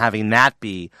elevators and having that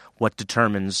be what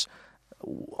determines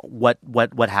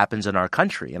what happens in our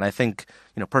country. And I think,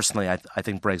 personally, I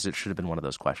think Brexit should have been one of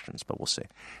those questions, but we'll see.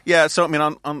 Yeah. So, I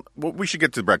mean, well, we should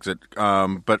get to Brexit,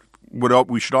 but what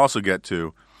we should also get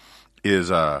to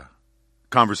is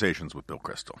conversations with Bill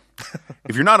Kristol.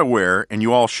 If you're not aware, and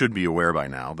you all should be aware by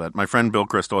now, that my friend Bill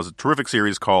Kristol has a terrific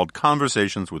series called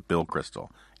Conversations with Bill Kristol.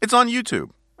 It's on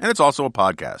YouTube, and it's also a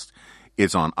podcast.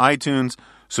 It's on iTunes,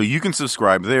 so you can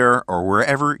subscribe there or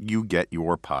wherever you get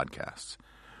your podcasts.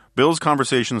 Bill's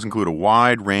conversations include a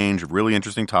wide range of really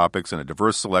interesting topics and a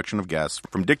diverse selection of guests,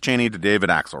 from Dick Cheney to David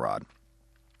Axelrod.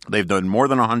 They've done more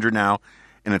than 100 now,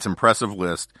 and it's an impressive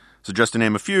list. So just to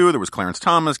name a few, there was Clarence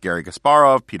Thomas, Gary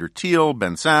Kasparov, Peter Thiel,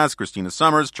 Ben Sass, Christina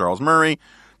Summers, Charles Murray,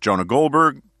 Jonah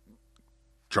Goldberg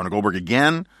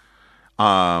again.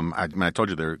 I told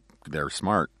you they're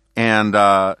smart. And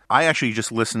I actually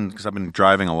just listened, because I've been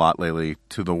driving a lot lately,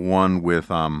 to the one with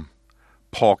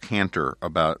Paul Cantor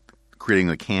about creating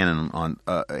the canon on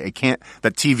that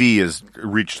TV has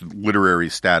reached literary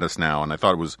status now, and I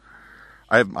thought it was.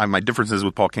 I have my differences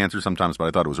with Paul Cantor sometimes, but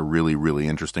I thought it was a really, really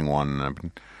interesting one, and I've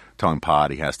been telling Pod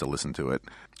he has to listen to it.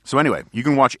 So anyway, you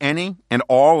can watch any and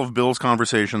all of Bill's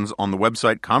conversations on the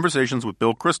website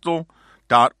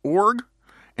conversationswithbillkristol.org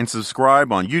and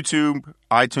subscribe on YouTube,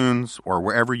 iTunes, or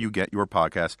wherever you get your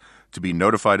podcasts to be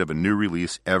notified of a new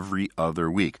release every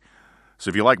other week. So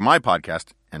if you like my podcast,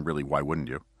 and really, why wouldn't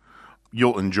you?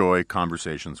 You'll enjoy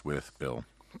Conversations with Bill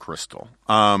Kristol.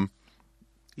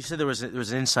 You said there was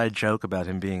an inside joke about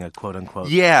him being a quote unquote.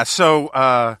 Yeah,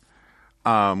 so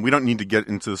we don't need to get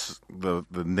into the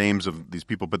names of these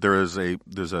people, but there's a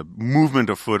movement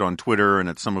afoot on Twitter and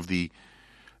at some of the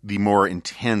more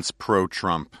intense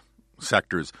pro-Trump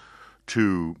sectors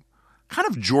to kind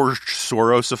of George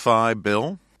Sorosify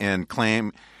Bill and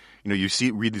claim,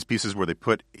 read these pieces where they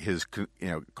put his,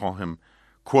 call him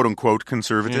quote unquote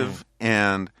conservative,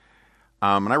 and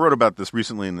I wrote about this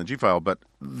recently in the G-File, but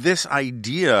this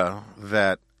idea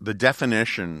that the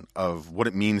definition of what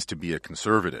it means to be a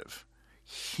conservative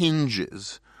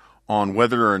hinges on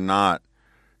whether or not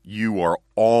you are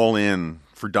all in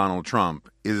for Donald Trump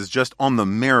is just on the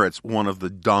merits one of the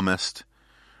dumbest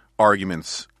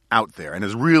arguments out there, and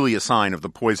is really a sign of the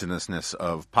poisonousness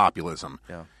of populism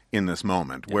in this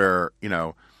moment, where,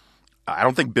 I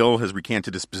don't think Bill has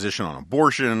recanted his position on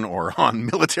abortion or on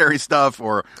military stuff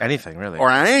or anything, really. Or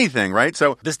on anything, right?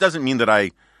 So this doesn't mean that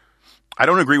I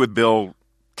don't agree with Bill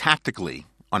tactically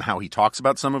on how he talks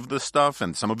about some of this stuff,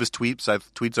 and some of his tweets I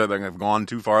think have gone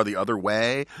too far the other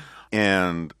way.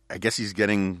 And I guess he's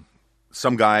getting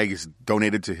some guy he's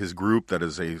donated to his group that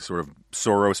is a sort of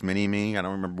Soros mini-me. I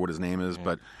don't remember what his name is,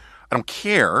 but I don't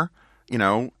care,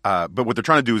 but what they're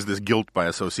trying to do is this guilt by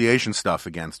association stuff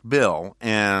against Bill.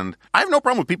 And I have no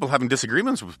problem with people having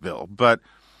disagreements with Bill, but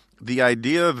the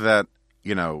idea that,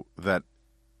 that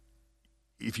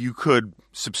if you could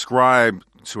subscribe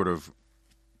sort of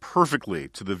perfectly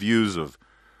to the views of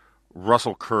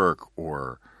Russell Kirk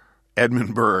or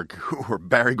Edmund Burke or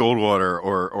Barry Goldwater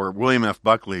or William F.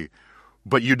 Buckley,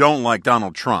 but you don't like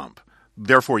Donald Trump,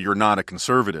 therefore you're not a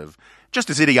conservative, just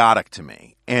is idiotic to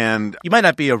me. And you might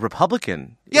not be a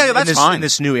Republican. That's fine. In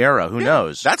this new era, who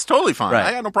knows? That's totally fine. Right.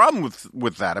 I got no problem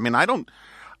with that. I mean,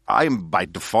 I'm by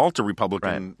default a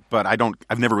Republican, but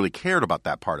I've never really cared about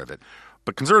that part of it.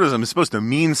 But conservatism is supposed to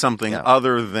mean something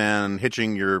other than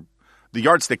hitching the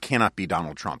yardstick cannot be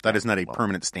Donald Trump. That is not a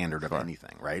permanent standard of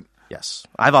anything, right? Yes.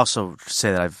 I've also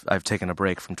say that I've taken a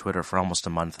break from Twitter for almost a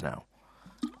month now,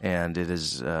 and it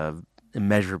has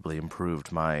immeasurably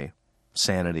improved my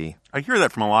sanity. I hear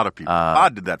that from a lot of people.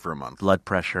 Todd did that for a month. Blood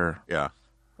pressure. Yeah.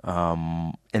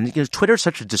 And Twitter has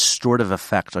such a distortive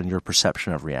effect on your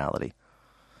perception of reality.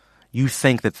 You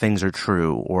think that things are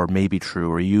true or may be true,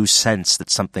 or you sense that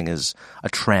something is a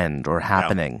trend or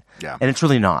happening. Yeah. And it's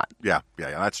really not. Yeah,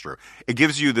 that's true. It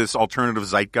gives you this alternative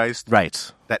zeitgeist.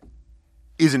 Right. That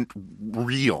isn't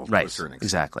real to a certain extent.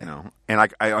 Exactly.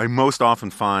 And I most often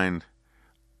find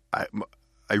I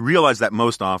realize that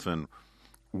most often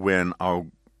when I'll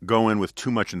go in with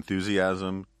too much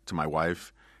enthusiasm to my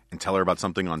wife and tell her about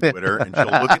something on Twitter, and she'll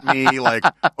look at me like,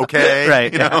 okay.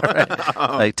 Right. Right.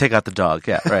 Like, take out the dog.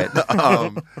 Yeah, right.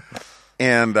 All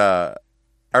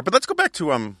right, but let's go back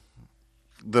to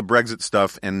the Brexit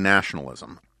stuff and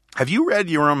nationalism. Have you read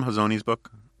Yoram Hazony's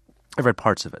book? I've read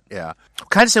parts of it. Yeah.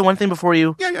 Can I just say one thing before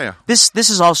you? Yeah. This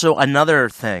is also another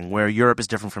thing where Europe is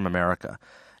different from America,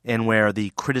 and where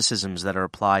the criticisms that are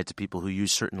applied to people who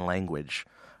use certain language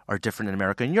are different in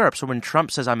America and Europe. So when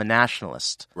Trump says I'm a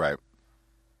nationalist, right,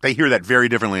 they hear that very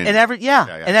differently. And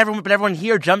everyone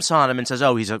here jumps on him and says,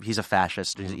 "Oh, he's a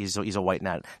fascist. He's a white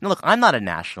nat." Now, look, I'm not a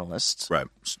nationalist. Right.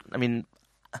 I mean,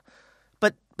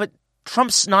 but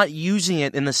Trump's not using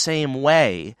it in the same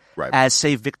way as,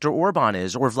 say, Viktor Orban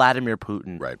is, or Vladimir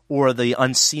Putin, or the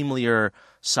unseemlier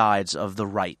sides of the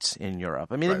right in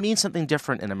Europe. I mean, it means something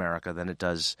different in America than it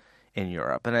does in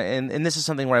Europe, and this is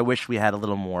something where I wish we had a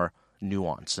little more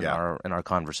nuance in our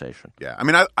conversation. Yeah, I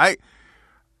mean,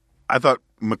 I thought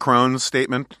Macron's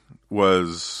statement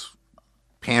was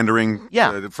pandering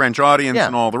to the French audience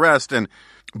and all the rest,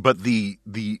 but the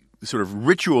sort of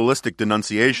ritualistic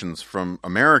denunciations from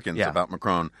Americans about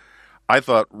Macron, I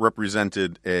thought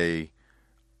represented a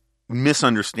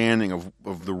misunderstanding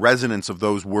of the resonance of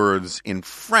those words in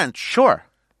French. Sure.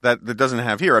 That doesn't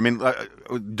have here. I mean,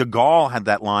 de Gaulle had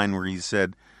that line where he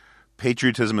said,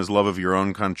 patriotism is love of your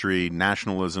own country,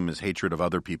 nationalism is hatred of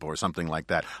other people, or something like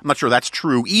that. I'm not sure that's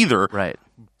true either. Right.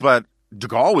 But de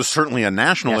Gaulle was certainly a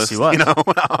nationalist. Yes, he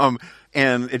was.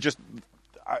 And it just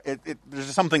there's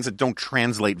just some things that don't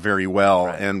translate very well,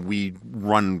 and we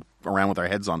run around with our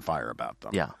heads on fire about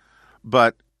them. Yeah.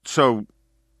 But so,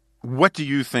 what do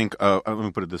you think? Let me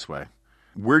put it this way: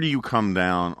 where do you come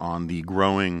down on the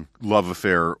growing love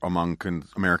affair among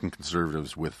American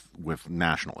conservatives with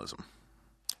nationalism?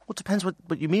 Well, it depends what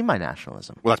you mean by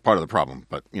nationalism. Well, that's part of the problem,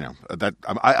 but that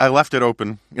I left it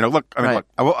open. Look,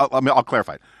 I'll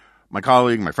clarify it. My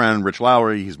colleague, my friend Rich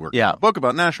Lowry, he's working on a book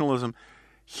about nationalism.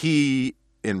 He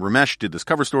and Ramesh did this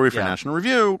cover story for National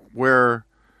Review where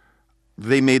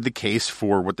they made the case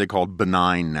for what they called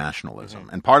benign nationalism.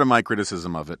 And part of my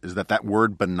criticism of it is that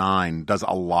word benign does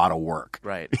a lot of work.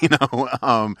 Right.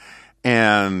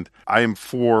 And I am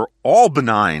for all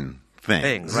benign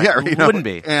things. Right. Yeah, wouldn't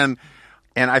be. And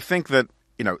I think that,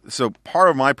 so part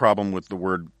of my problem with the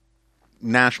word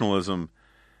nationalism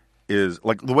is,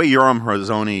 like, the way Yoram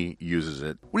Hazony uses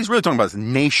it, what he's really talking about is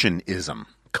nationism,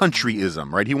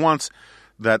 countryism, right? He wants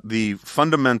that the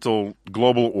fundamental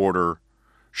global order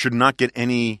should not get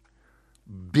any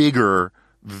bigger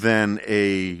than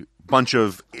a bunch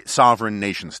of sovereign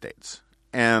nation states.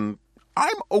 And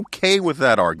I'm okay with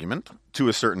that argument to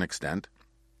a certain extent.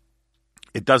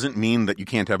 it doesn't mean that you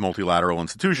can't have multilateral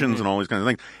institutions and all these kinds of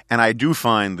things. And I do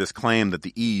find this claim that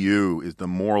the EU is the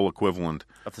moral equivalent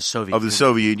of the Soviet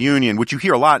Soviet Union, which you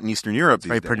hear a lot in Eastern Europe these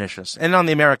very days. Pernicious. And on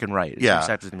the American right. It's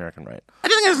exactly the American right. I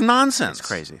just think it's nonsense. It's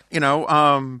crazy. You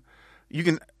know, you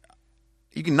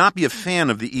can not be a fan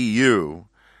of the EU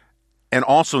and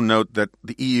also note that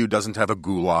the EU doesn't have a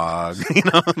gulag, you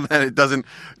know, that it doesn't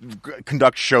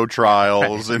conduct show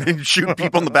trials and shoot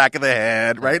people in the back of the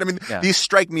head, right? I mean, these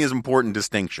strike me as important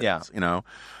distinctions, you know.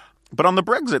 But on the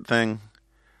Brexit thing,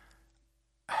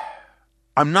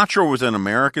 I'm not sure it was in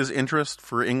America's interest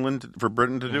for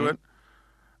Britain to do it.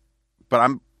 But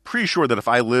I'm pretty sure that if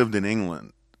I lived in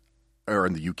England or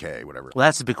in the UK, whatever. Well,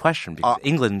 that's a big question because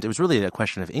England, it was really a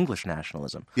question of English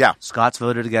nationalism. Yeah. Scots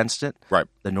voted against it. Right.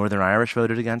 The Northern Irish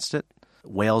voted against it.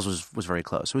 Wales was very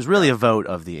close. It was really a vote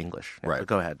of the English. Right. But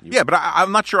go ahead. But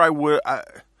I'm not sure I would. I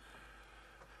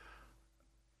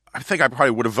think I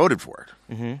probably would have voted for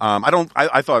it.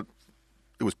 I thought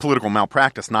it was political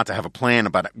malpractice not to have a plan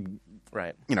about it.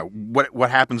 Right. You know, what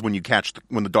happens when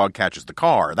when the dog catches the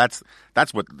car. That's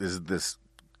what is this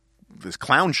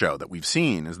clown show that we've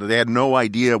seen, is that they had no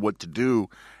idea what to do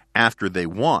after they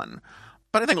won.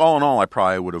 But I think all in all, I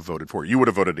probably would have voted for it. You would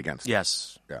have voted against it.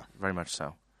 Yes. Yeah. Very much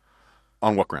so.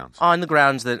 On what grounds? On the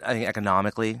grounds that I think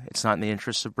economically it's not in the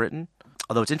interests of Britain.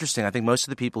 Although it's interesting, I think most of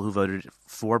the people who voted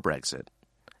for Brexit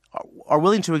are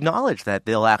willing to acknowledge that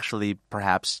they'll actually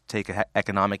perhaps take an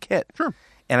economic hit. Sure.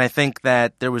 And I think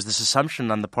that there was this assumption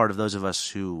on the part of those of us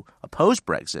who oppose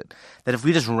Brexit that if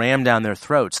we just ram down their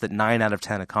throats that 9 out of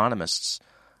 10 economists,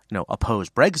 you know, oppose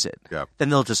Brexit, then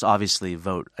they'll just obviously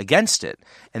vote against it.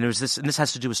 And there's this, and this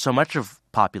has to do with so much of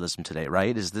populism today,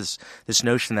 right? Is this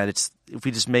notion that if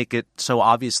we just make it so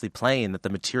obviously plain that the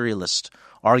materialist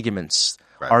arguments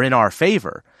are in our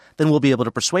favor, then we'll be able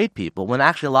to persuade people. When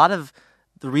actually a lot of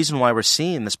the reason why we're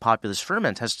seeing this populist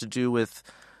ferment has to do with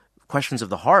questions of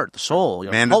the heart, the soul. You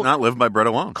know, man does not live by bread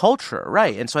alone. Culture,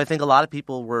 right. And so I think a lot of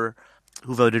people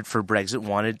who voted for Brexit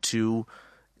wanted to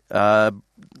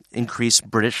increase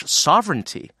British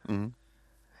sovereignty. Mm-hmm.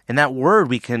 And that word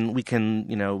we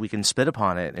can spit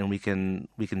upon it, and we can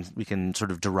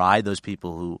sort of deride those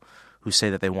people who say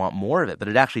that they want more of it, but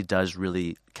it actually does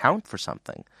really count for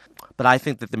something. But I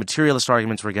think that the materialist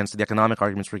arguments were against it, the economic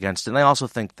arguments were against it, and I also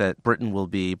think that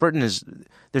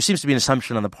there seems to be an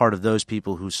assumption on the part of those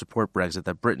people who support Brexit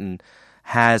that Britain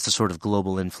has the sort of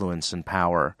global influence and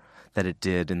power that it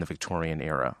did in the Victorian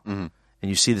era. Mm-hmm. And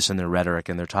you see this in their rhetoric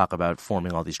and their talk about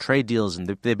forming all these trade deals, and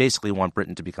they basically want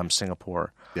Britain to become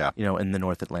Singapore, in the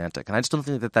North Atlantic. And I just don't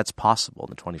think that that's possible in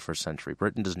the 21st century.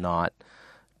 Britain does not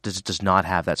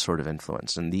have that sort of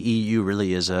influence, and the EU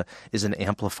really is an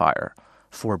amplifier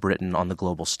for Britain on the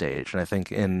global stage. And I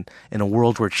think in a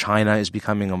world where China is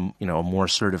becoming a more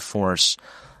assertive force,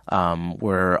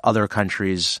 where other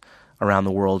countries around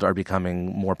the world are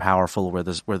becoming more powerful, where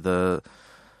the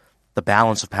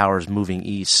balance of power is moving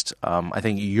east, I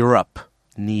think Europe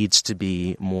needs to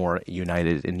be more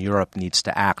united, and Europe needs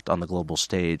to act on the global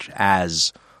stage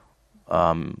as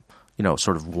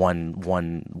sort of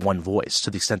one voice to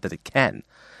the extent that it can.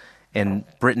 And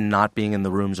Britain not being in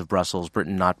the rooms of Brussels,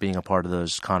 Britain not being a part of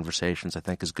those conversations, I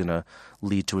think is going to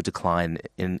lead to a decline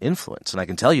in influence. And I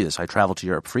can tell you this, I travel to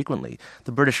Europe frequently.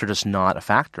 The British are just not a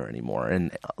factor anymore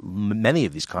in many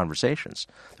of these conversations.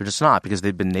 They're just not, because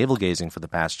they've been navel gazing for the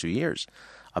past 2 years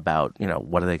about,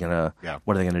 what are they going to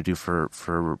do for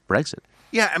Brexit.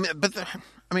 Yeah,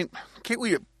 can't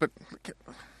we? But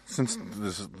since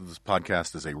this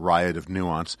podcast is a riot of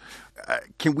nuance,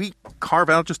 can we carve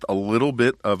out just a little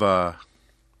bit of a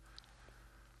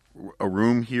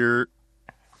room here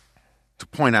to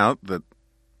point out that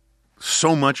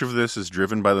so much of this is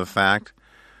driven by the fact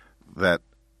that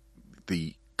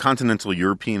the continental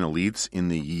European elites in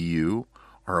the EU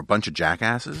are a bunch of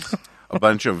jackasses, a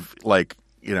bunch of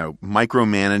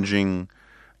micromanaging,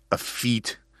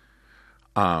 effete,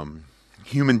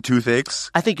 human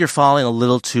toothaches. I think you're falling a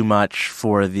little too much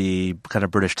for the kind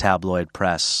of British tabloid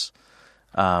press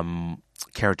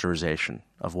characterization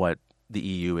of what the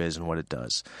EU is and what it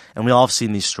does. And we all have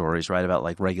seen these stories, right, about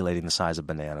like regulating the size of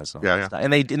bananas and all that stuff.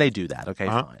 And they do that, okay,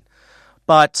 fine.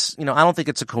 But, I don't think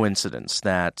it's a coincidence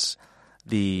that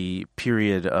the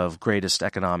period of greatest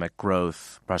economic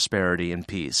growth, prosperity, and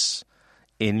peace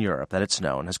in Europe that it's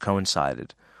known has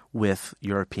coincided with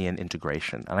European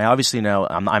integration. And I obviously know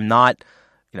I'm not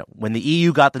when the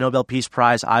EU got the Nobel Peace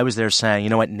Prize, I was there saying, you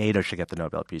know what, NATO should get the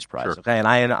Nobel Peace Prize. Sure. Okay, and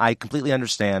I completely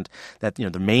understand that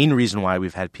the main reason why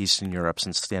we've had peace in Europe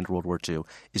since the end of World War II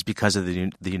is because of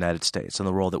the United States and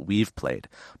the role that we've played.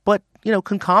 But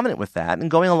concomitant with that and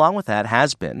going along with that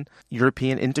has been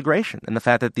European integration and the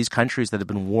fact that these countries that have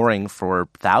been warring for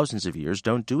thousands of years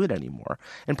don't do it anymore.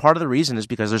 And part of the reason is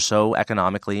because they're so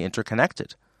economically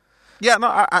interconnected. Yeah, no,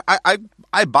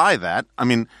 I buy that. I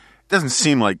mean, it doesn't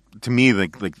seem like to me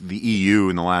like the EU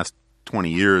in the last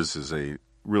 20 years is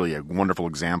really a wonderful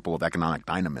example of economic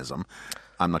dynamism.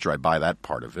 I'm not sure I buy that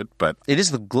part of it, but it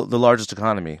is the largest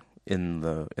economy in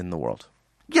the world.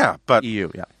 Yeah, but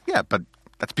EU, yeah, but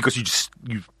that's because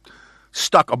you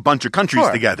stuck a bunch of countries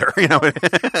together.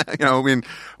 I mean,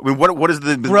 what is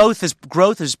the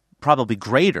growth is probably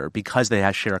greater because they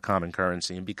share a common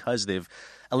currency and because they've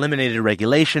eliminated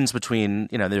regulations between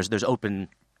there's open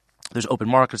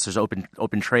markets, there's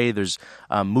open trade, there's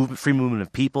free movement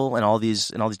of people in all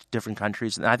these different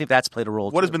countries, and I think that's played a role.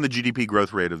 What has been the GDP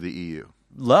growth rate of the EU?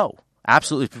 Low,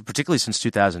 absolutely, particularly since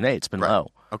 2008. It's been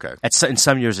low. Okay, in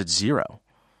some years it's zero.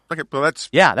 Okay, well that's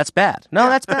bad. No,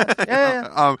 that's bad.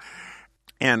 Yeah.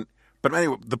 But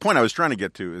anyway, the point I was trying to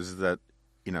get to is that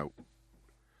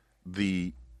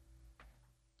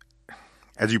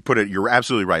as you put it, you're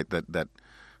absolutely right that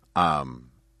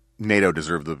NATO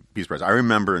deserved the Peace Prize. I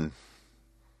remember in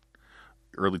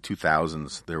early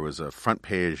 2000s there was a front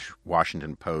page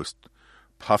Washington Post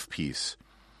puff piece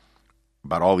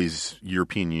about all these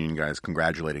European Union guys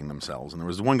congratulating themselves, and there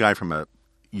was one guy from a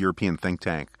European think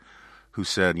tank who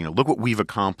said, look what we've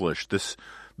accomplished, this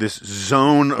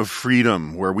zone of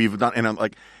freedom where we've done,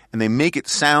 and they make it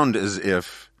sound as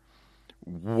if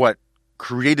what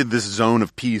created this zone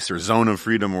of peace or zone of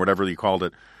freedom or whatever you called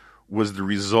it was the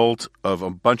result of a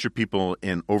bunch of people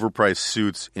in overpriced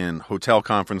suits in hotel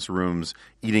conference rooms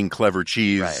eating clever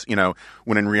cheese,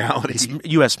 when in reality it's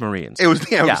U.S. Marines. It was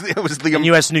the and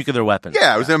U.S. nuclear weapons.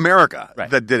 Yeah, it was America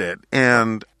that did it.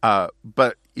 And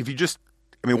but if you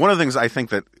one of the things I think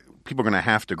that people are going to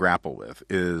have to grapple with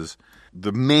is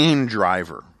the main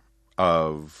driver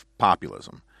of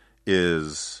populism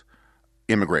is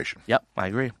immigration. Yep, I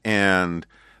agree. And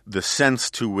the sense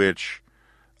to which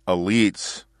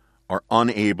elites are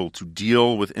unable to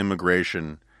deal with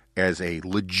immigration as a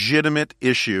legitimate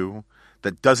issue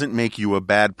that doesn't make you a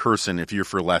bad person if you're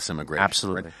for less immigration.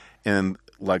 Absolutely. Right? And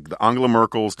like the Angela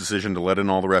Merkel's decision to let in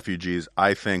all the refugees,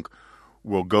 I think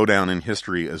will go down in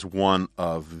history as one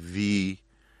of the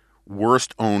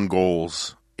worst own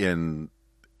goals in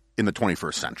the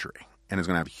 21st century, and is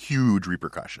going to have huge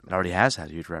repercussions. It already has had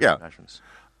huge repercussions.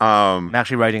 I'm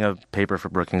actually writing a paper for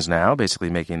Brookings now, basically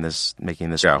making this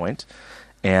point.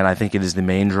 And I think it is the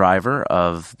main driver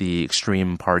of the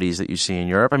extreme parties that you see in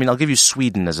Europe. I mean, I'll give you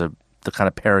Sweden as the kind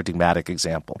of paradigmatic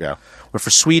example. Yeah. Where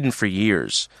for Sweden for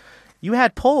years, you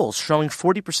had polls showing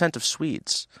 40% of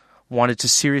Swedes wanted to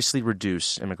seriously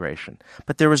reduce immigration.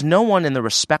 But there was no one in the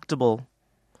respectable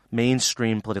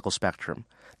mainstream political spectrum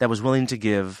that was willing to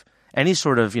give any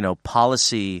sort of,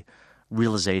 policy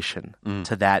realization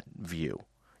to that view.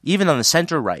 Even on the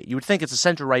center-right, you would think it's a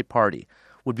center-right party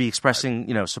would be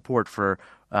expressing, support for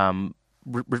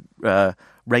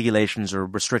regulations or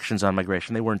restrictions on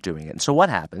migration. They weren't doing it. And so what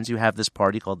happens? You have this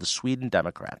party called the Sweden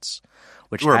Democrats,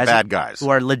 who are bad guys, who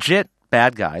are legit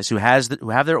bad guys, who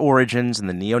have their origins in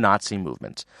the neo-Nazi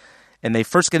movement. And they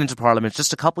first get into parliament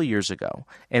just a couple years ago.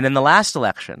 And in the last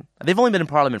election, they've only been in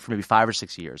parliament for maybe 5 or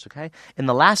 6 years, okay? In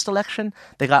the last election,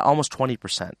 they got almost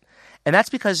 20%. And that's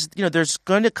because, there's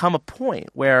going to come a point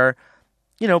where,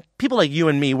 people like you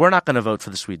and me, we're not going to vote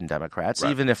for the Sweden Democrats,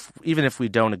 even if we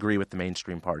don't agree with the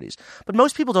mainstream parties. But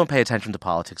most people don't pay attention to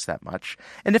politics that much.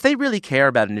 And if they really care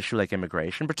about an issue like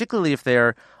immigration, particularly if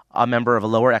they're a member of a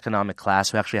lower economic class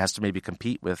who actually has to maybe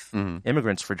compete with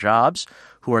immigrants for jobs,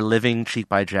 who are living cheek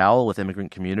by jowl with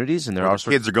immigrant communities, and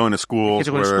kids are going to schools.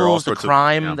 The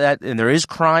crime and there is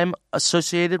crime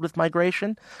associated with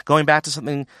migration. Going back to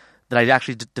something that I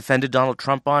actually defended Donald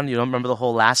Trump on. You don't remember the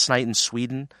whole last night in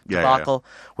Sweden debacle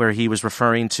where he was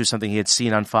referring to something he had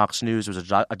seen on Fox News. It was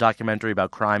a documentary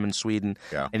about crime in Sweden.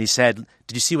 Yeah. And he said,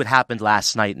 "Did you see what happened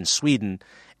last night in Sweden?"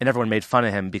 And everyone made fun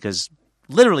of him because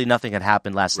literally nothing had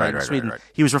happened last night in Sweden. Right.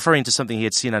 He was referring to something he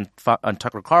had seen on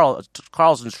Tucker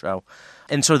Carlson's show.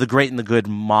 And so the great and the good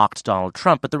mocked Donald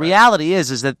Trump. But the reality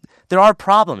is that there are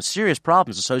problems, serious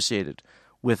problems associated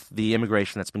with the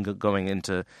immigration that's been going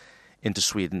into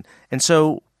Sweden. And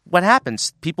so what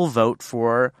happens? People vote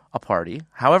for a party,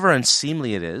 however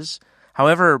unseemly it is,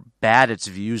 however bad its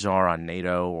views are on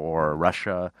NATO or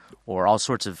Russia or all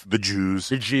sorts of... The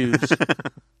Jews.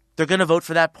 they're going to vote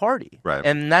for that party. Right.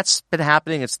 And that's been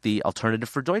happening. It's the Alternative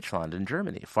for Deutschland in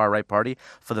Germany, a far-right party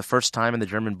for the first time in the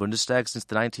German Bundestag since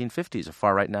the 1950s, a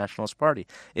far-right nationalist party.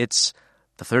 It's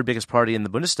the third biggest party in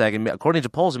the Bundestag, and according to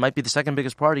polls, it might be the second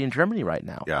biggest party in Germany right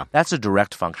now. Yeah. That's a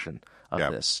direct function of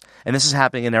this. And this is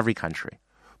happening in every country.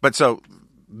 But so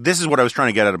this is what I was trying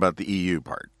to get at about the EU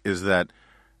part, is that,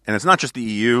 and it's not just the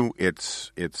EU,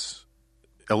 it's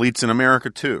elites in America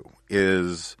too,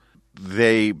 is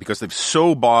because they've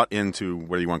so bought into,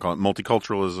 whether you want to call it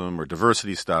multiculturalism or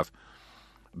diversity stuff,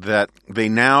 that they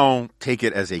now take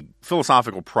it as a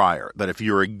philosophical prior, that if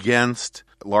you're against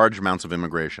large amounts of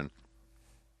immigration,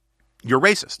 you're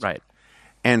racist. Right.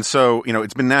 And so,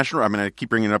 it's been I keep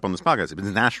bringing it up on this podcast, it's been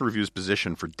the National Review's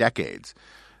position for decades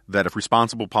that if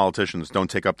responsible politicians don't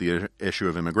take up the issue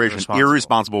of immigration,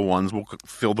 irresponsible ones will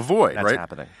fill the void, That's right?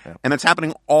 happening. Yeah. And that's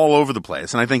happening all over the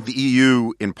place. And I think the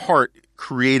EU, in part,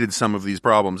 created some of these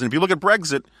problems. And if you look at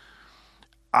Brexit,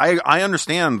 I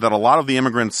understand that a lot of the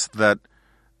immigrants that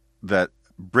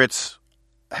Brits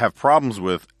have problems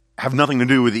with have nothing to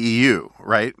do with the EU,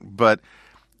 right? But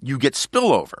you get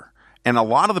spillover. And a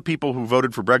lot of the people who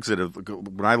voted for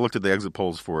Brexit, when I looked at the exit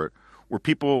polls for it, were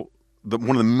people,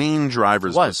 one of the main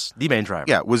drivers was the main driver.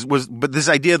 Yeah, but this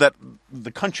idea that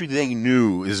the country they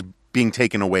knew is being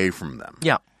taken away from them.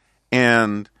 Yeah.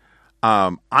 And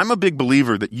I'm a big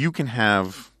believer that you can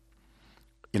have,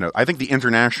 I think the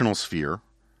international sphere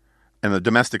and the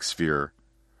domestic sphere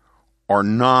are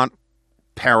not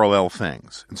parallel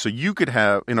things. And so you could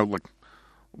have, like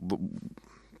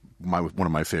one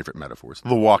of my favorite metaphors,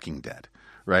 The Walking Dead,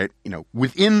 right?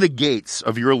 Within the gates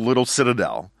of your little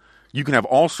citadel, you can have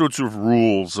all sorts of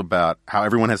rules about how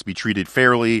everyone has to be treated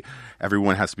fairly,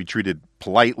 everyone has to be treated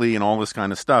politely, and all this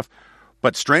kind of stuff.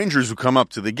 But strangers who come up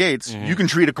to the gates, you can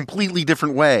treat a completely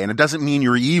different way. And it doesn't mean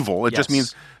you're evil. It just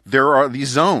means there are these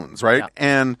zones, right? Yeah.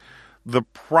 And the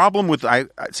problem with,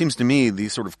 it seems to me,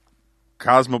 these sort of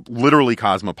literally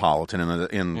cosmopolitan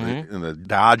in the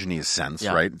Diogenes sense,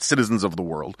 right? Citizens of the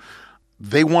world.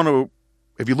 They want to,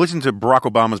 if you listen to Barack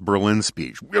Obama's Berlin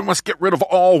speech, we must get rid of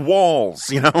all walls,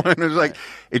 And it's like,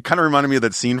 it kind of reminded me of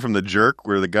that scene from The Jerk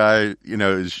where the guy,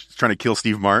 is trying to kill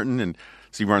Steve Martin, and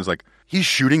Steve Martin's like, he's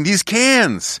shooting these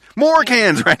cans, more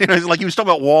cans, right? It's like he was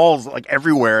talking about walls like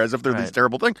everywhere as if they're this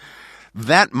terrible thing.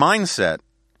 That mindset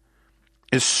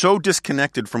is so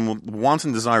disconnected from wants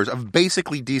and desires of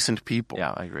basically decent people.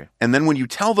 Yeah, I agree. And then when you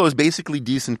tell those basically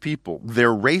decent people they're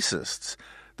racists,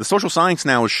 the social science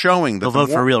now is showing that they'll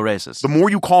vote for real racists. The more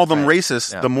you call them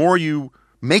racist, the more you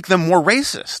make them more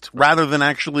racist rather than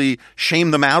actually shame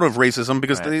them out of racism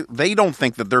because they don't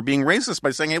think that they're being racist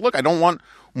by saying, hey, look, I don't want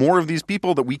more of these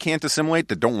people that we can't assimilate,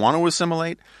 that don't want to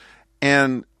assimilate.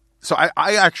 And so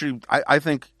I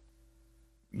think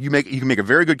you can make a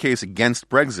very good case against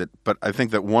Brexit, but I think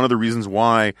that one of the reasons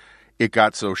why it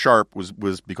got so sharp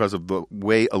was because of the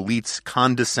way elites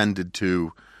condescended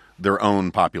to their own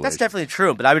population. That's definitely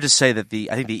true, but I would just say that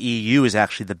I think the EU is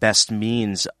actually the best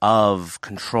means of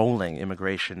controlling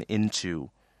immigration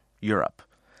into Europe.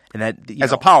 And that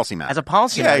as a policy matter. As a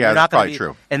policy matter. Yeah, that's probably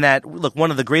true. And that, look, one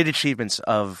of the great achievements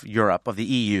of Europe, of the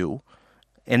EU,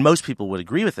 and most people would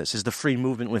agree with this, is the free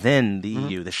movement within the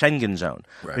EU, the Schengen zone,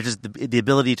 which is the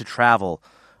ability to travel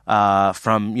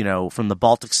from the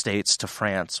Baltic states to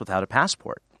France without a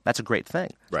passport. That's a great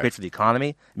thing. It's great for the economy.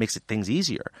 It makes things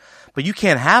easier. But you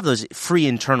can't have those free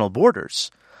internal borders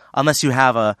unless you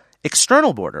have a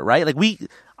external border, right? Like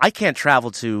I can't travel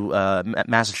to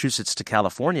Massachusetts to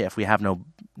California if we have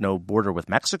no border with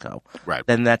Mexico. Right.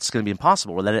 Then that's going to be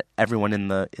impossible. We'll let everyone in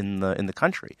the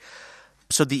country.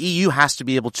 So the EU has to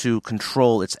be able to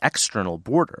control its external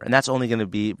border, and that's only going to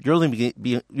be you're only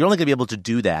going to be able to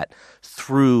do that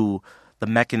through the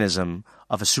mechanism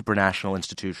of a supranational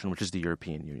institution, which is the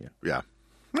European Union. Yeah.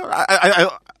 No,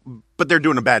 but they're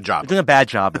doing a bad job. They're doing a bad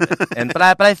job of it. But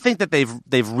I think that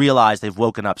they've realized, they've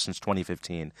woken up since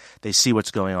 2015. They see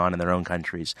what's going on in their own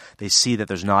countries. They see that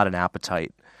there's not an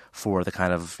appetite for the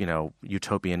kind of,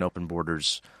 utopian open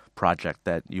borders project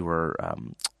that you were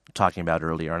talking about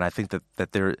earlier. And I think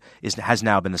that there has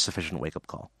now been a sufficient wake-up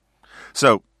call.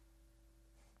 So,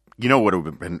 what would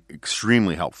have been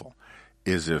extremely helpful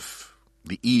is if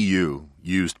the EU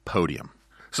used Podium.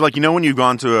 So, when you've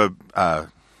gone to a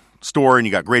store and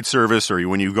you got great service, or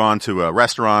when you've gone to a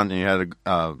restaurant and you had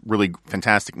a really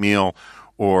fantastic meal,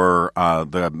 or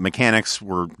the mechanics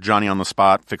were Johnny on the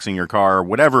spot fixing your car, or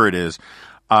whatever it is,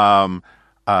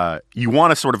 you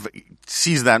want to sort of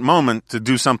seize that moment to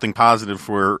do something positive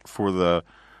for the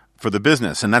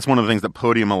business, and that's one of the things that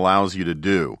Podium allows you to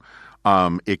do.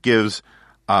 It gives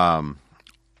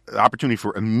opportunity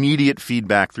for immediate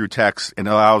feedback through text and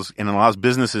allows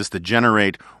businesses to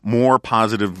generate more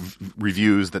positive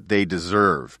reviews that they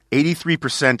deserve.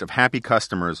 83% of happy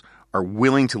customers are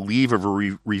willing to leave a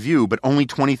review, but only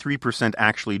 23%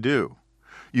 actually do.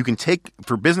 You can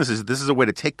for businesses, this is a way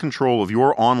to take control of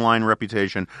your online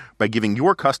reputation by giving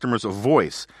your customers a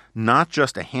voice, not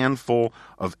just a handful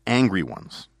of angry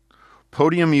ones.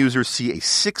 Podium users see a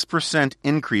 6%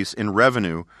 increase in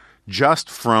revenue just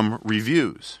from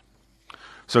reviews.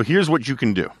 So here's what you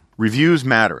can do. Reviews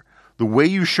matter. The way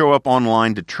you show up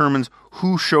online determines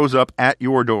who shows up at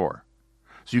your door.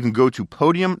 So you can go to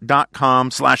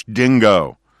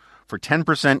podium.com/dingo for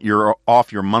 10%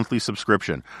 off your monthly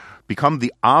subscription. Become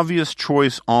the obvious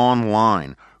choice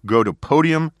online. Go to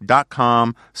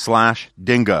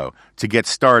podium.com/dingo to get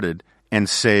started and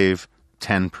save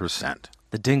 10%.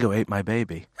 The dingo ate my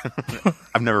baby.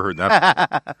 I've never heard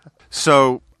that.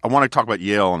 So I want to talk about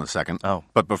Yale in a second. Oh.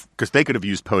 But because they could have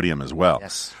used Podium as well.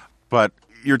 Yes. But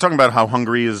you're talking about how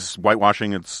Hungary is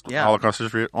whitewashing its Holocaust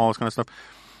history, all this kind of stuff.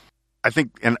 I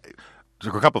think, and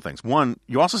there's a couple of things. One,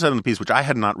 you also said in the piece, which I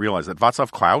had not realized, that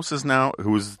Václav Klaus is now,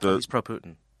 he's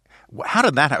pro-Putin. How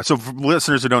did that happen? So for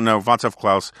listeners who don't know, Václav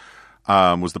Klaus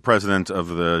was the president of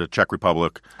the Czech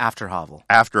Republic. After Havel.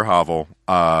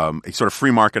 A sort of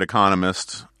free market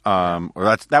economist.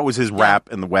 That was his rap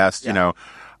in the West. Yeah.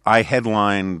 I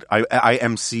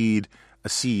emceed a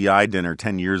CEI dinner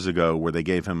 10 years ago where they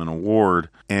gave him an award,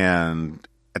 and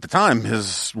at the time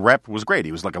his rep was great.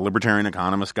 He was like a libertarian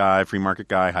economist guy, free market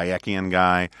guy, Hayekian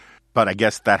guy. But I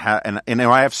guess that and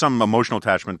I have some emotional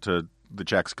attachment to the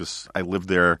Czechs because I lived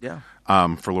there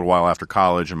for a little while after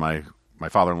college, and my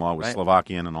father-in-law was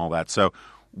Slovakian and all that. So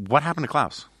what happened to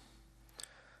Klaus?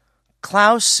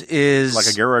 Klaus is like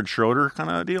a Gerhard Schroeder kind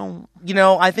of deal?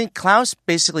 I think Klaus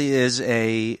basically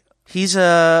he's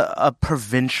a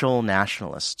provincial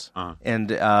nationalist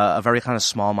and a very kind of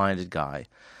small-minded guy.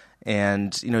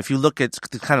 And, if you look at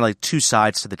the kind of like two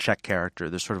sides to the Czech character,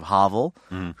 there's sort of Havel,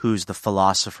 who's the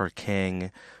philosopher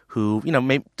king, who,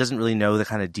 doesn't really know the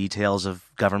kind of details of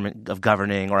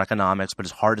governing or economics, but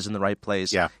his heart is in the right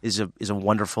place, is a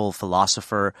wonderful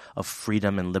philosopher of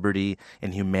freedom and liberty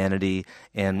and humanity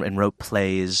and wrote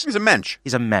plays. He's a mensch.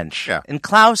 Yeah. And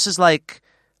Klaus is like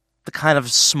the kind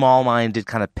of small-minded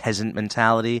kind of peasant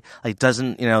mentality, like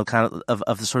doesn't, kind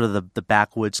of the sort of the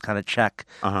backwoods kind of Czech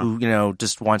who,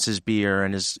 just wants his beer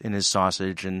and his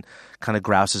sausage and kind of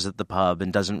grouses at the pub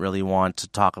and doesn't really want to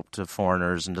talk to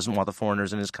foreigners and doesn't want the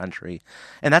foreigners in his country.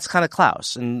 And that's kind of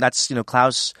Klaus. And that's,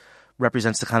 Klaus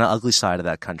represents the kind of ugly side of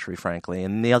that country, frankly,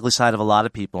 and the ugly side of a lot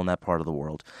of people in that part of the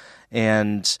world.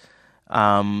 And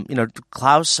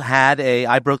Klaus had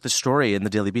I broke the story in the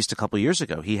Daily Beast a couple of years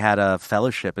ago. He had a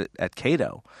fellowship at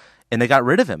Cato, and they got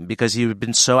rid of him because he had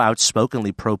been so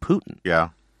outspokenly pro-Putin.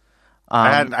 Yeah.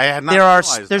 I had not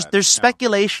realized that. There's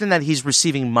speculation that he's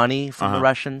receiving money from the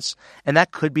Russians, and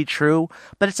that could be true,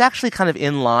 but it's actually kind of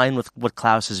in line with what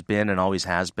Klaus has been and always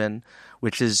has been,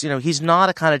 which is, he's not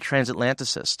a kind of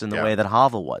transatlanticist in the way that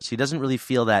Havel was. He doesn't really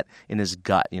feel that in his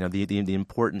gut, the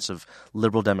importance of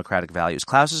liberal democratic values.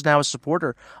 Klaus is now a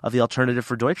supporter of the Alternative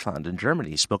for Deutschland in Germany.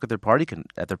 He spoke at their party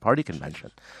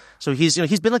convention. So he's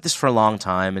been like this for a long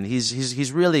time, and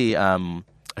he's really a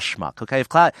schmuck. Okay,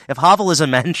 if Havel is a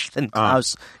mensch, then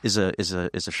Klaus is a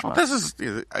schmuck. Well, this is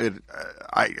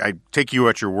I take you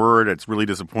at your word. It's really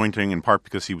disappointing, in part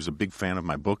because he was a big fan of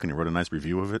my book and he wrote a nice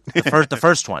review of it. The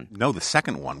first one. No, the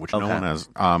second one, which no one has.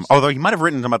 Although he might have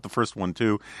written about the first one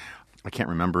too. I can't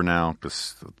remember now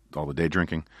because all the day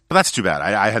drinking. But that's too bad.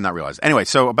 I had not realized. Anyway,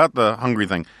 so about the Hungary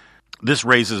thing, this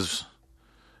raises.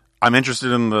 I'm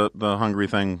interested in the Hungary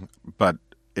thing, but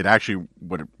it actually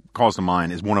what it calls to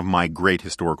mind is one of my great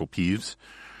historical peeves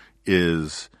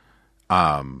is,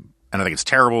 and I think it's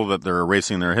terrible that they're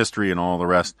erasing their history and all the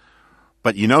rest,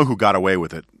 but who got away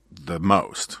with it the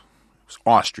most? It was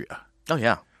Austria. Oh,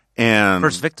 yeah. And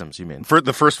first victims, you mean? For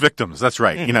the first victims, that's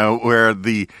right. Where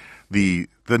the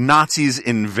Nazis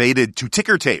invaded to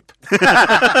ticker tape.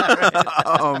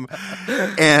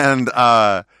 And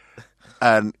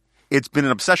it's been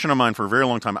an obsession of mine for a very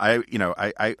long time. I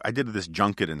did this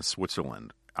junket in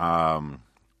Switzerland.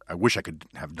 I wish I could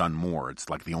have done more. It's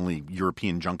like the only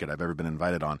European junket I've ever been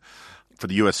invited on for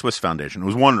the U.S. Swiss Foundation. It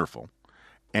was wonderful.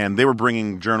 And they were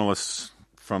bringing journalists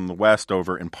from the West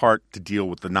over in part to deal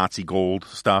with the Nazi gold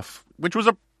stuff, which was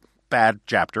a bad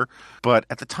chapter. But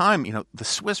at the time, the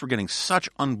Swiss were getting such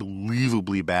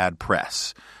unbelievably bad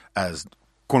press as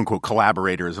quote-unquote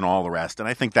collaborators and all the rest. And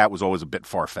I think that was always a bit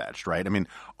far-fetched, right? I mean,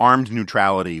 armed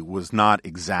neutrality was not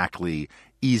exactly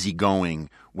easygoing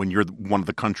when you're one of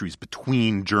the countries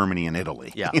between Germany and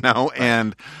Italy, Yeah. you know?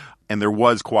 Right. And there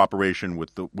was cooperation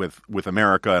with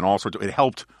America and all sorts of – it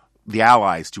helped the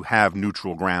Allies to have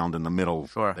neutral ground in the middle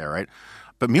there, right?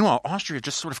 But meanwhile, Austria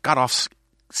just sort of got off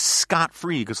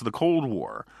scot-free because of the Cold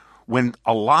War. When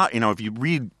a lot – if you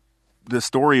read the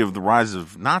story of the rise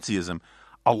of Nazism –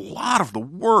 a lot of the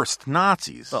worst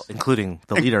Nazis, well, including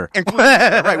the leader,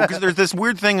 right? Because there's this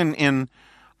weird thing in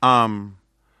the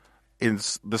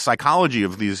psychology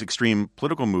of these extreme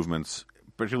political movements,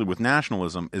 particularly with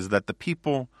nationalism, is that the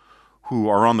people who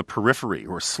are on the periphery,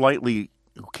 who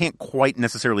can't quite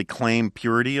necessarily claim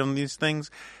purity on these things,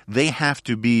 they have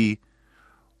to be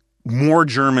more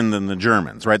German than the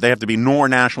Germans, right? They have to be more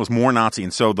nationalist, more Nazi,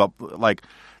 and so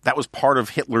that was part of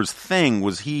Hitler's thing.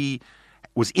 Was he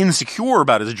was insecure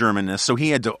about his Germanness, so he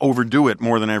had to overdo it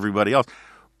more than everybody else.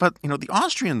 But, the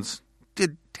Austrians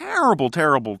did terrible,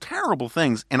 terrible, terrible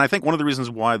things. And I think one of the reasons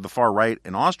why the far right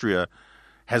in Austria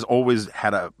has always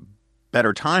had a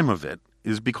better time of it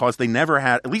is because they never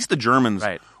had – at least the Germans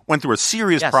went through a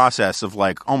serious process of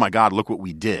like, oh, my God, look what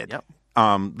we did. Yep.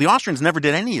 The Austrians never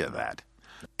did any of that.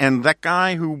 And the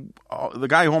guy who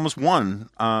almost won,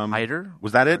 Haider?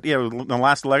 Was that it? Yeah, the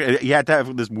last election, he had to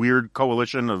have this weird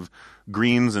coalition of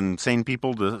Greens and sane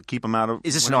people to keep him out of.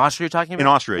 Is this in Austria you're talking about? In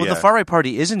Austria, well, yeah. the far right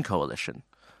party is in coalition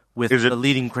with the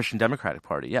leading Christian Democratic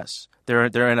Party. Yes, they're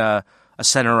in a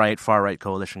center right, far right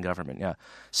coalition government. Yeah,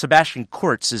 Sebastian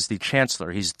Kurz is the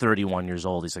chancellor. He's 31 years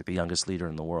old. He's like the youngest leader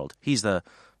in the world. He's the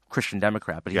Christian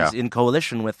Democrat, but he's in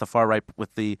coalition with the far right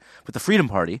with the Freedom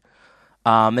Party.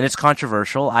 And it's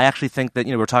controversial. I actually think that,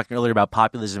 we were talking earlier about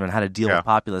populism and how to deal with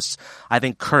populists. I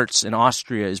think Kurz in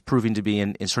Austria is proving to be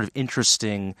in sort of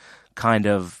interesting kind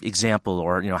of example,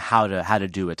 or, how to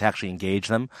do it, to actually engage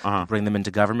them, bring them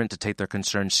into government, to take their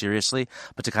concerns seriously,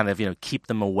 but to kind of, keep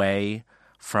them away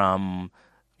from,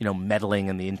 meddling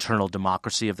in the internal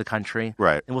democracy of the country.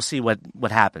 Right. And we'll see what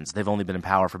happens. They've only been in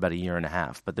power for about a year and a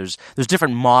half. But there's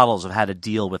different models of how to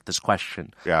deal with this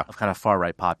question of kind of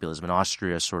far-right populism. And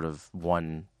Austria is sort of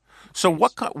one. So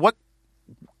what –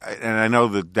 and I know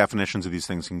the definitions of these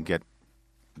things can get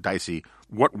dicey.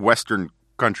 What Western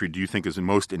country do you think is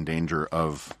most in danger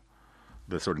of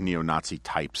the sort of neo-Nazi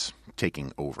types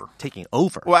taking over? Taking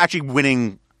over? Well, actually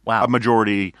winning a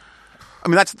majority – I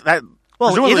mean, that's – that.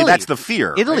 Well, presumably that's the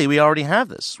fear. Italy, right? We already have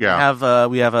this. Yeah.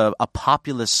 We have a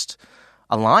populist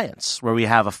alliance where we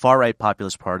have a far-right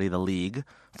populist party, the League,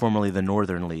 formerly the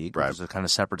Northern League, which is a kind of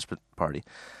separatist party,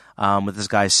 with this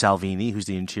guy Salvini, who's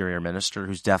the interior minister,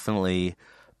 who's definitely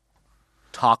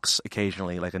talks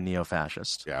occasionally like a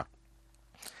neo-fascist. Yeah.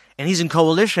 And he's in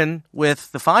coalition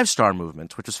with the Five Star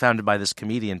Movement, which was founded by this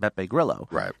comedian, Beppe Grillo.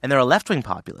 Right. And they're a left-wing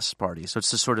populist party. So it's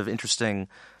this sort of interesting,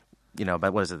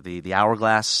 but what is it, the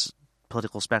hourglass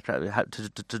political spectrum,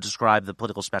 to describe the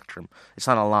political spectrum. It's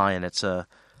not a line, it's like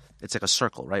a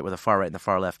circle, right, where the far right and the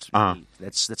far left meet.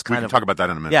 That's kind we can of talk about that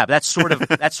in a minute. Yeah, but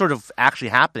that's sort of actually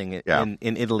happening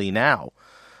in Italy now.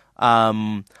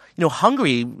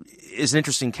 Hungary is an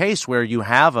interesting case where you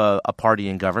have a party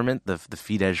in government, the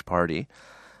Fidesz party,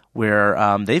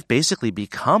 where they've basically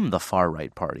become the far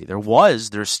right party.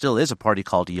 There still is a party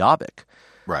called Jobbik,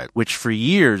 right, which for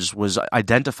years was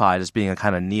identified as being a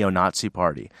kind of neo-Nazi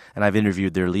party. And I've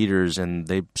interviewed their leaders, and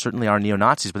they certainly are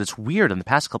neo-Nazis. But it's weird. In the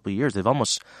past couple of years, they've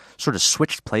almost sort of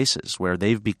switched places where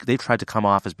they've tried to come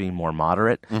off as being more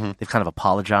moderate. Mm-hmm. They've kind of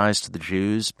apologized to the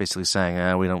Jews, basically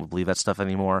saying, we don't believe that stuff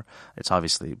anymore. It's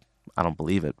obviously, I don't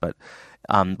believe it. But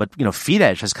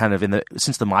Fidesz has kind of,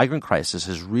 since the migrant crisis,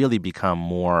 has really become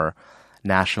more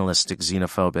nationalistic,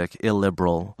 xenophobic,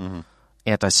 illiberal,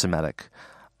 anti-Semitic.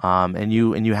 And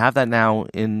you have that now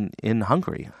in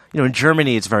Hungary. In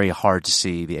Germany, it's very hard to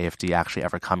see the AfD actually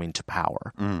ever coming to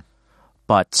power.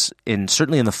 But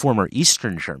certainly in the former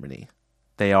Eastern Germany,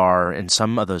 they are, in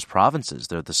some of those provinces,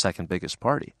 they're the second biggest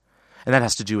party. And that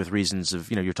has to do with reasons of,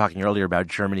 you're talking earlier about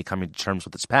Germany coming to terms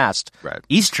with its past. Right.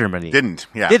 East Germany didn't.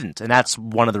 And that's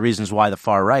one of the reasons why the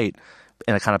far right,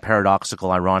 in a kind of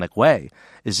paradoxical, ironic way,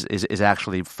 is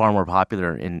actually far more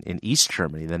popular in East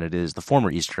Germany than it is, the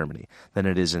former East Germany, than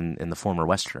it is in the former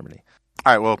West Germany.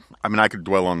 All right, well, I mean, I could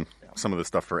dwell on some of this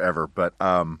stuff forever, but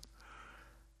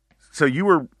so you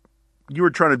were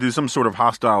trying to do some sort of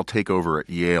hostile takeover at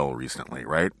Yale recently,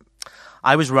 right?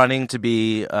 I was running to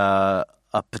be a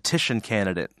petition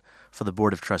candidate for the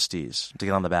Board of Trustees to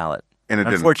get on the ballot. And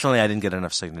unfortunately, I didn't get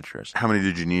enough signatures. How many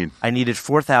did you need? I needed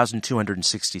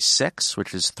 4,266,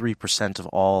 which is 3% of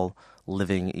all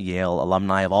living Yale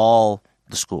alumni of all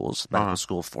the schools, medical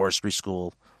school, forestry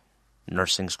school,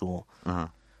 nursing school. And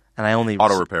I only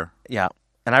Auto repair. Yeah.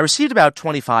 And I received about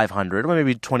 2,500, or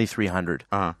maybe 2,300,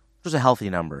 which was a healthy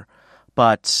number.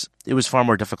 But it was far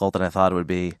more difficult than I thought it would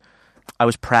be. I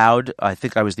was proud. I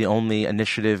think I was the only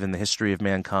initiative in the history of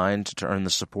mankind to earn the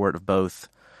support of both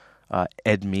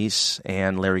Ed Meese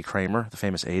and Larry Kramer, the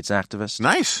famous AIDS activist.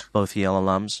 Nice. Both Yale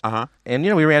alums.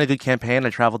 And, we ran a good campaign. I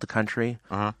traveled the country.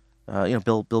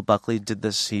 Bill Buckley did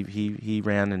this. He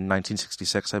ran in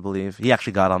 1966, I believe. He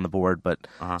actually got on the board, but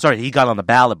he got on the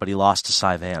ballot, but he lost to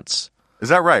Cy Vance. Is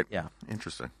that right? Yeah.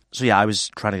 Interesting. So I was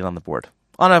trying to get on the board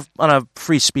on a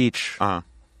free speech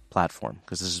platform,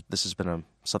 because this has been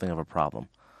something of a problem.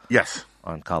 Yes.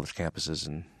 On college campuses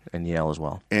and Yale as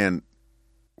well. And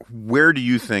where do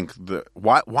you think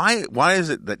why is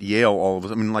it that Yale all of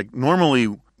us? I mean, like,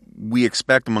 normally we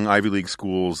expect among Ivy League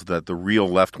schools that the real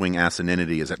left-wing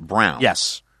asininity is at Brown.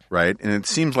 Yes. Right? And it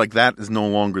seems like that is no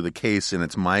longer the case, and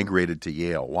it's migrated to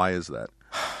Yale. Why is that?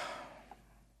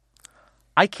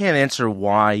 I can't answer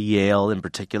why Yale in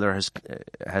particular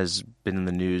has been in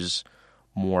the news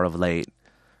more of late.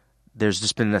 There's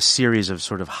just been a series of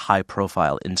sort of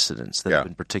high-profile incidents that have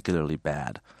been particularly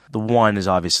bad. The one is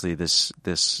obviously this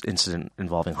incident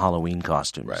involving Halloween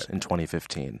costumes in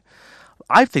 2015.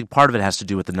 I think part of it has to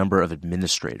do with the number of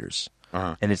administrators.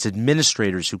 And it's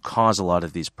administrators who cause a lot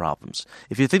of these problems.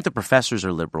 If you think the professors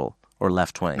are liberal or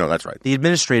left-wing, no, that's right. The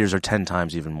administrators are 10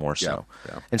 times even more so.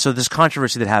 Yeah. And so this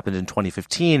controversy that happened in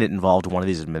 2015, it involved one of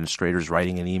these administrators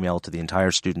writing an email to the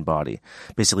entire student body,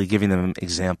 basically giving them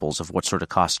examples of what sort of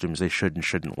costumes they should and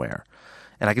shouldn't wear.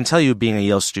 And I can tell you, being a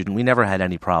Yale student, we never had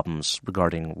any problems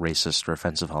regarding racist or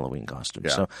offensive Halloween costumes.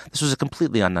 Yeah. So this was a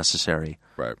completely unnecessary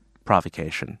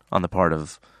provocation on the part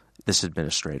of this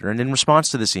administrator. And in response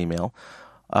to this email,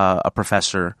 a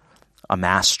professor, a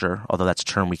master, although that's a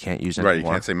term we can't use anymore. Right, you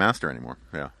can't say master anymore.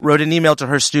 Yeah. Wrote an email to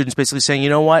her students basically saying, you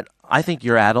know what, I think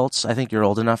you're adults. I think you're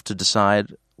old enough to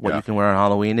decide what you can wear on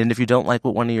Halloween. And if you don't like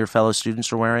what one of your fellow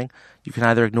students are wearing, you can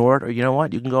either ignore it or, you know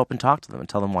what, you can go up and talk to them and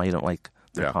tell them why you don't like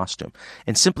their costume.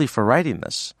 And simply for writing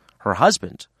this, her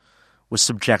husband was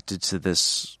subjected to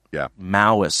this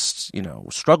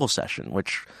Maoist, struggle session,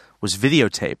 which was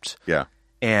videotaped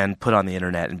and put on the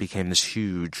internet and became this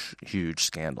huge, huge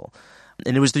scandal.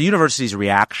 And it was the university's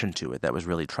reaction to it that was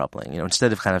really troubling.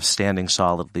 Instead of kind of standing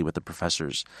solidly with the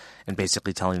professors and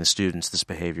basically telling the students this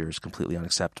behavior is completely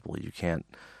unacceptable, you can't,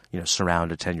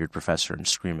 surround a tenured professor and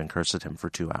scream and curse at him for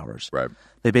 2 hours. Right.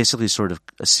 They basically sort of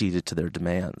acceded to their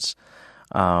demands.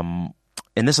 And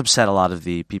this upset a lot of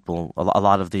the people, a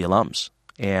lot of the alums.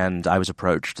 And I was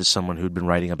approached as someone who'd been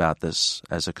writing about this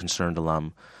as a concerned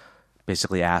alum,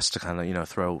 basically asked to kind of,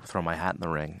 throw my hat in the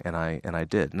ring, and I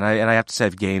did. And I have to say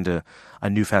I've gained a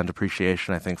newfound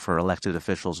appreciation, I think, for elected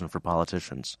officials and for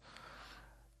politicians,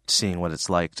 seeing what it's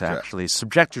like to actually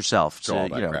subject yourself to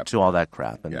all that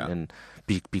crap and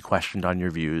be questioned on your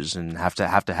views and have to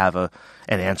have an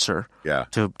answer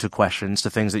to questions, to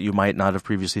things that you might not have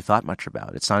previously thought much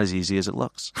about. It's not as easy as it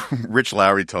looks. Rich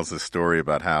Lowry tells this story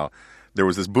about how there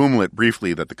was this boomlet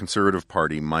briefly that the Conservative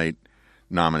Party might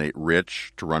nominate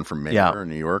Rich to run for mayor in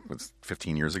New York. It's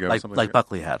 15 years ago. Like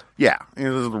Buckley had. Yeah.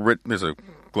 There's a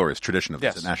glorious tradition of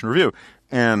this at National Review.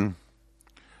 And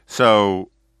so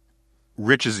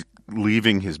Rich is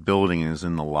leaving his building and is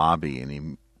in the lobby, and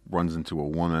he runs into a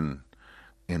woman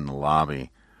in the lobby,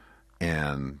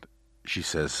 and she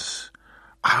says,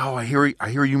 "Oh, I hear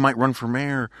you might run for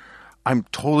mayor. I'm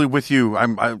totally with you.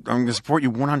 I'm going to support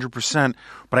you 100%,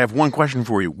 but I have one question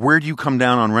for you. Where do you come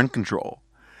down on rent control?"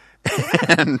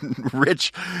 And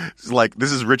Rich is like,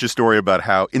 this is Rich's story about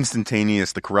how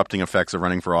instantaneous the corrupting effects of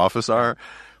running for office are.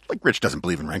 Like, Rich doesn't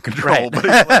believe in rent control, but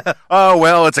he's like, oh,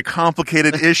 well, it's a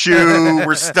complicated issue.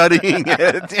 We're studying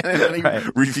it. And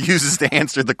he refuses to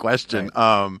answer the question.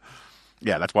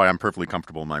 Yeah, that's why I'm perfectly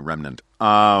comfortable in my remnant.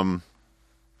 No,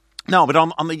 but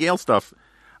on the Yale stuff,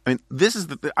 I mean, this is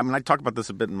I talk about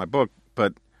this a bit in my book,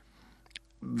 but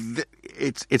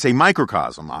it's a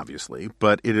microcosm, obviously,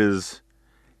 but it is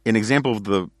an example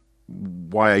of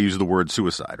why I use the word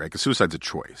suicide, right? Because suicide's a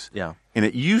choice. Yeah. And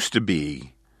it used to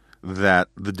be that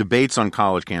the debates on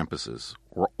college campuses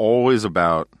were always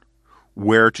about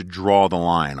where to draw the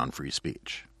line on free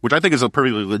speech, which I think is a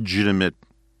perfectly legitimate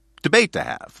debate to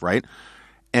have, right?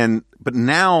 But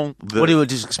now what do you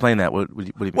just explain that? What do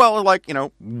you mean? Well, like,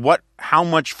 how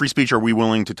much free speech are we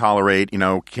willing to tolerate?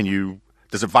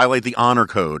 Does it violate the honor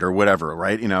code or whatever,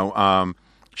 right?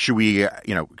 Should we,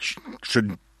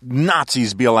 should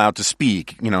Nazis be allowed to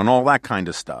speak, and all that kind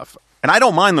of stuff. And I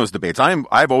don't mind those debates.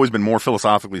 I've always been more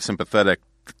philosophically sympathetic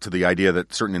to the idea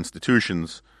that certain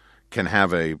institutions can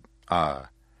have a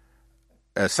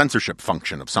censorship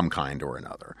function of some kind or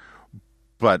another.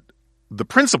 but the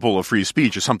principle of free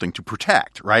speech is something to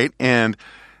protect, right? And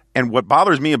what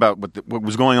bothers me about what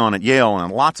was going on at Yale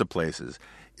and in lots of places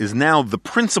is now the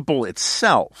principle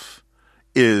itself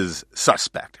is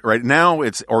suspect, right? Now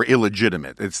or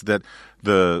illegitimate. It's that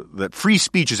that free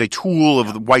speech is a tool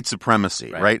of the white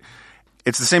supremacy, right?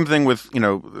 It's the same thing with,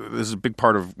 this is a big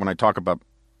part of when I talk about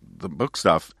the book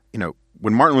stuff,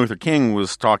 when Martin Luther King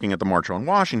was talking at the March on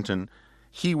Washington,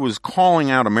 he was calling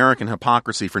out American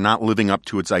hypocrisy for not living up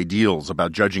to its ideals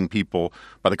about judging people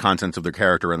by the contents of their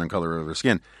character rather than color of their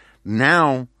skin.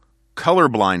 Now,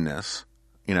 colorblindness,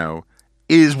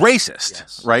 is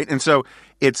racist, right? And so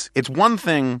it's one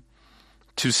thing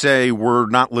to say we're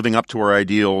not living up to our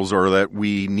ideals or that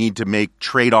we need to make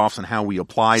trade-offs in how we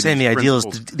apply saying these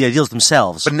the ideals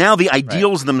themselves. But now the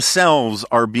ideals themselves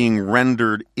are being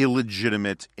rendered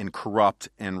illegitimate and corrupt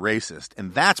and racist.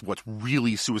 And that's what's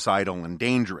really suicidal and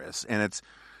dangerous. And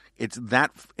it's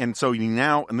that – and so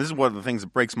now – and this is one of the things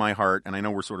that breaks my heart, and I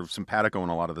know we're sort of simpatico in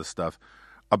a lot of this stuff,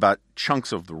 about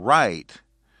chunks of the right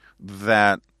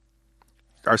that –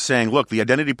 are saying, look, the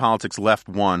identity politics left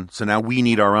won, so now we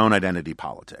need our own identity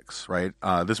politics, right?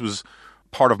 This was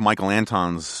part of Michael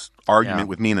Anton's argument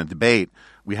with me in a debate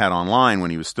we had online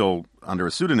when he was still under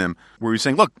a pseudonym, where he was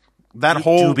saying, look, that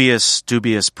whole...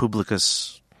 Dubius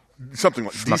publicus... Something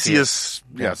like Decius,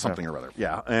 something or other.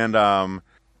 Yeah, and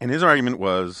his argument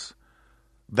was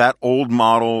that old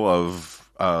model of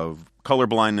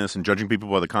colorblindness and judging people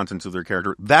by the contents of their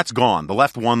character, that's gone. The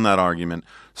left won that argument,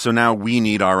 so now we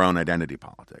need our own identity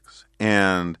politics.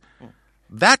 And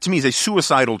that, to me, is a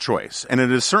suicidal choice. And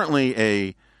it is certainly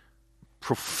a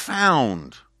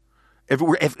profound –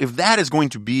 if that is going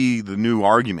to be the new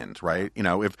argument, right?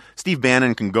 If Steve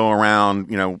Bannon can go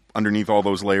around, underneath all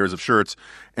those layers of shirts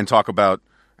and talk about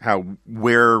how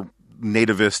we're –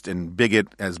 nativist and bigot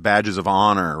as badges of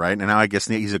honor, right? And now I guess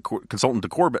he's a consultant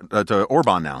to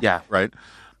Orban now, right?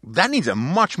 That needs a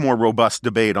much more robust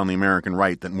debate on the American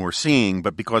right than we're seeing,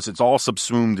 but because it's all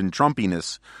subsumed in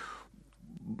Trumpiness,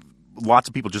 lots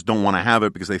of people just don't want to have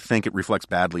it because they think it reflects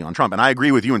badly on Trump. And I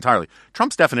agree with you entirely.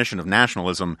 Trump's definition of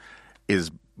nationalism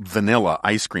is vanilla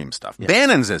ice cream stuff. Yes.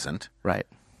 Bannon's isn't. Right.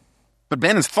 But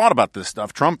Bannon's thought about this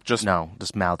stuff. Trump just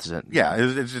mouths it. Yeah,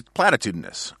 it's just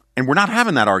platitudinous. And we're not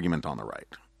having that argument on the right.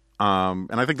 And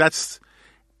I think that's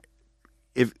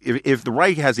if the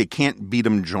right has a can't beat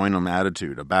 'em, join 'em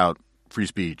attitude about free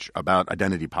speech, about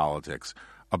identity politics,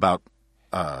 about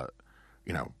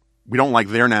we don't like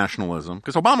their nationalism,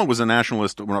 because Obama was a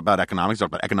nationalist about economics,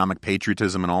 about economic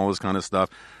patriotism and all this kind of stuff.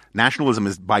 Nationalism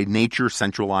is by nature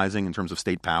centralizing in terms of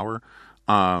state power,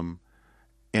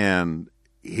 and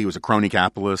he was a crony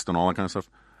capitalist and all that kind of stuff.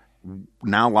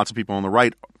 Now, lots of people on the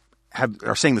right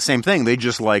are saying the same thing. They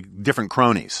just like different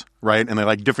cronies, right? And they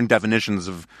like different definitions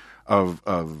of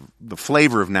the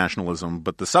flavor of nationalism,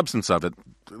 but the substance of it,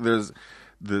 there's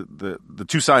the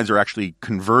two sides are actually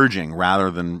converging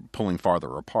rather than pulling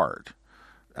farther apart.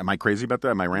 Am I crazy about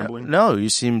that? Am I rambling? No, you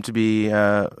seem to be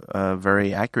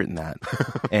very accurate in that.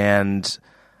 And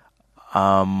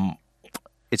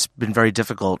it's been very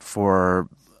difficult for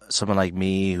someone like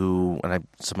me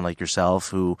someone like yourself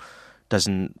who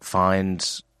doesn't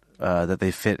find that they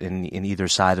fit in either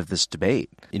side of this debate.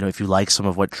 If you like some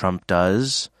of what Trump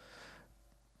does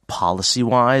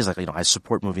policy-wise, I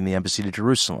support moving the embassy to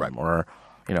Jerusalem, right. Or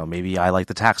maybe I like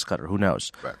the tax cut, or who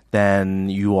knows. Right. Then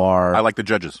you are... I like the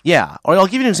judges. Yeah. Or I'll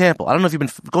give you an example. I don't know if you've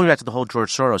been going back to the whole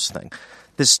George Soros thing.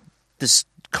 This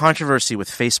controversy with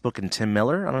Facebook and Tim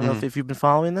Miller. I don't know if you've been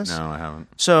following this. No, I haven't.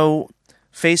 So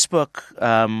Facebook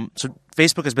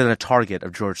has been a target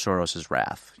of George Soros'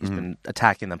 wrath. He's been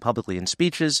attacking them publicly in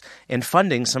speeches and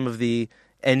funding some of the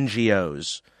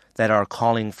NGOs that are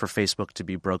calling for Facebook to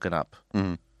be broken up.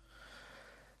 Mm-hmm.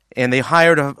 And they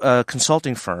hired a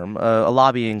consulting firm, a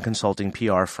lobbying consulting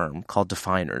PR firm called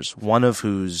Definers, one of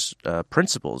whose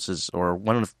principals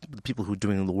one of the people who are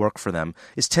doing the work for them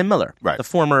is Tim Miller, right. The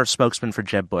former spokesman for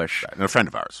Jeb Bush. Right. And a friend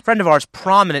of ours.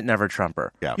 Prominent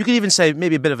never-Trumper. Yeah. You could even say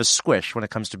maybe a bit of a squish when it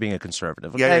comes to being a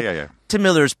conservative. Okay? Yeah. Tim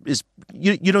Miller is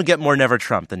you don't get more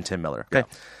never-Trump than Tim Miller. Okay?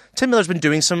 Yeah. Tim Miller's been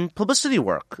doing some publicity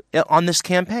work on this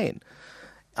campaign.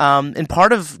 And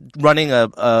part of running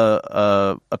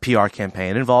a PR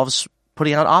campaign involves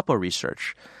putting out Oppo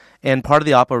research. And part of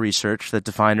the Oppo research that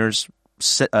Definers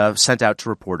sent out to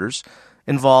reporters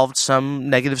involved some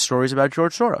negative stories about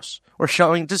George Soros, or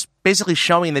basically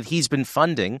showing that he's been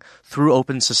funding through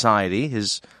Open Society,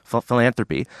 his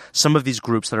philanthropy, some of these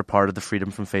groups that are part of the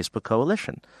Freedom from Facebook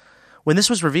Coalition. When this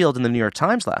was revealed in the New York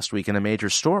Times last week in a major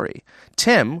story,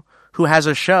 Tim, who has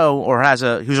a show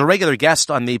who's a regular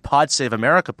guest on the Pod Save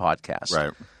America podcast,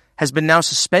 right. has been now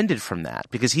suspended from that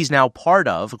because he's now part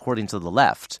of, according to the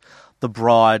left, the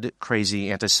broad,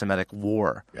 crazy anti-Semitic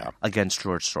war against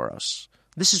George Soros.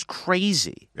 This is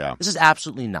crazy. Yeah. This is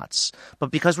absolutely nuts.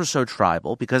 But because we're so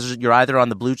tribal, because you're either on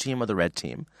the blue team or the red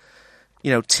team,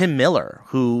 Tim Miller,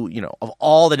 who, of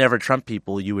all the Never Trump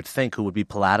people you would think who would be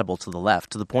palatable to the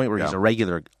left, to the point where he's a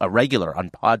regular on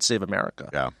Pod Save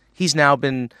America, he's now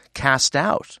been cast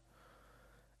out.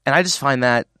 And I just find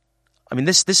that,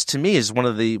 this to me is one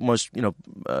of the most,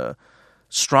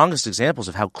 strongest examples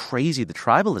of how crazy the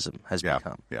tribalism has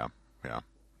become. Yeah.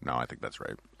 No, I think that's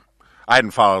right. I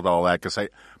hadn't followed all that because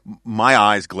my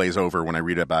eyes glaze over when I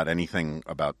read about anything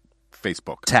about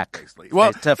Facebook. Tech. Basically.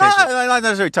 Well, not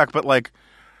necessarily tech, but like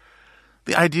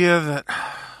the idea that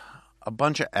a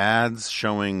bunch of ads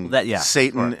showing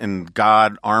Satan and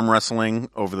God arm wrestling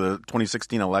over the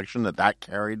 2016 election that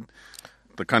carried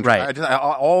the country. Right.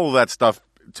 All of that stuff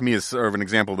to me is sort of an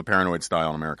example of the paranoid style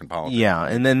in American politics. Yeah,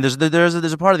 and then there's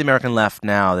a part of the American left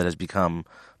now that has become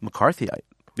McCarthyite.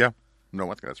 Yeah, no, I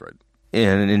think that's right.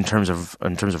 In terms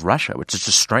of Russia, which is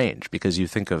just strange because you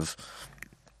think of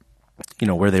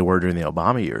where they were during the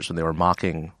Obama years when they were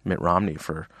mocking Mitt Romney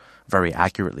for very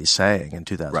accurately saying in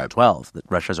 2012 that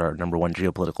Russia's our number one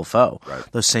geopolitical foe. Right.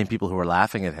 Those same people who were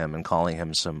laughing at him and calling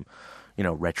him some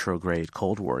retrograde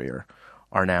Cold Warrior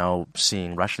are now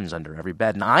seeing Russians under every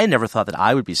bed. And I never thought that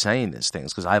I would be saying these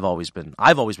things because I've always been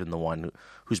the one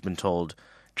who's been told,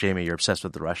 Jamie, you're obsessed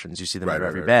with the Russians. You see them under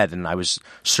every bed. And I was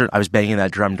banging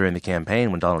that drum during the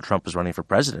campaign when Donald Trump was running for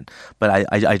president. But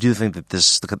I do think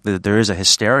that there is a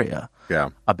hysteria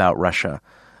about Russia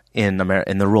in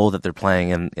the role that they're playing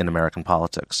in American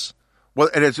politics. Well,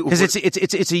 because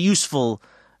it's a useful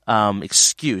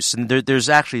excuse, and there's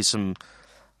actually some.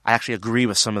 I actually agree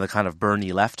with some of the kind of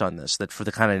Bernie left on this, that for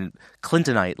the kind of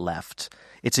Clintonite left,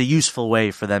 it's a useful way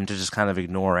for them to just kind of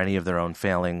ignore any of their own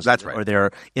failings. That's right. Or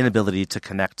their inability to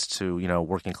connect to,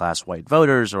 working class white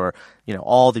voters or,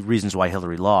 all the reasons why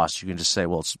Hillary lost. You can just say,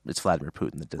 well, it's Vladimir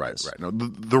Putin that did this. Right. No,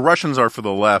 the Russians are for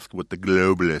the left what the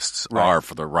globalists are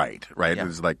for the right, right? Yeah.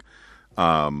 It's like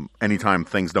anytime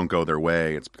things don't go their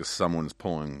way, it's because someone's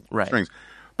pulling strings.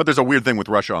 But there's a weird thing with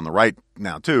Russia on the right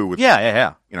now, too. With,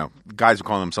 guys who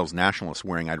call themselves nationalists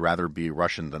wearing "I'd rather be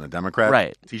Russian than a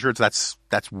Democrat" T-shirts. That's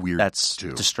weird. That's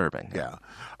too disturbing. Yeah. All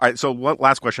right. So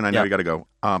last question. I know you got to go,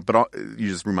 but you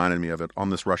just reminded me of it on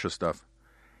this Russia stuff.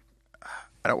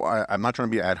 I'm not trying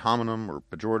to be ad hominem or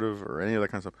pejorative or any of that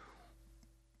kind of stuff.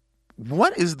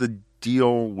 What is the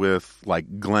deal with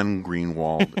like Glenn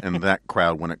Greenwald and that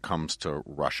crowd when it comes to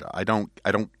Russia? I don't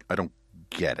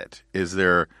get it. Is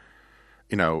there?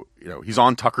 He's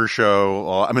on Tucker's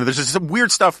show. There's just some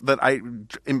weird stuff that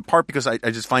in part because I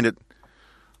just find it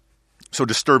so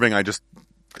disturbing. I just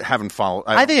haven't followed.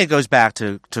 I think it goes back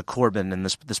to Corbyn and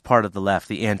this part of the left,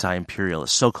 the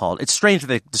anti-imperialist, so-called. It's strange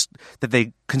that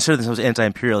they consider themselves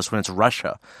anti-imperialist when it's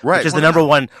Russia, which is the number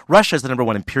one. Russia is the number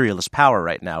one imperialist power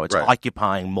right now. It's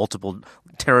occupying multiple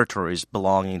territories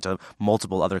belonging to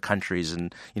multiple other countries,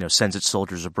 and sends its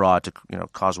soldiers abroad to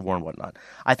cause war and whatnot.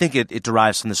 I think it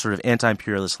derives from this sort of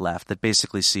anti-imperialist left that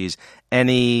basically sees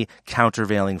any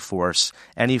countervailing force,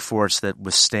 any force that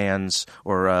withstands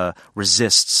or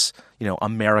resists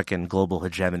American global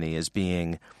hegemony as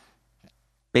being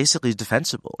basically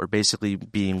defensible or basically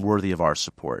being worthy of our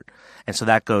support. And so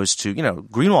that goes to,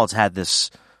 Greenwald's had this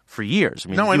for years.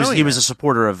 He was a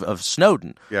supporter of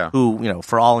Snowden, who,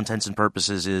 for all intents and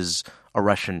purposes is a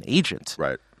Russian agent.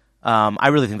 Right. I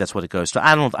really think that's what it goes to.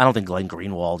 I don't think Glenn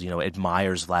Greenwald,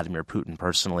 admires Vladimir Putin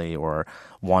personally or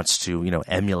wants to,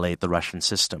 emulate the Russian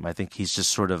system. I think he's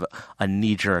just sort of a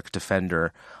knee-jerk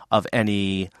defender of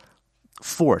any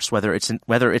force, whether it's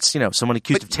someone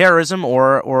accused of terrorism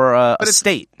or a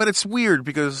state. But it's weird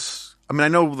because I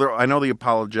know the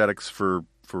apologetics for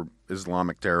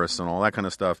Islamic terrorists and all that kind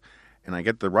of stuff, and I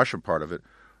get the Russia part of it.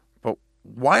 But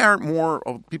why aren't more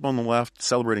people on the left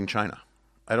celebrating China?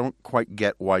 I don't quite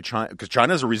get why China, because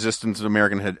China is a resistance to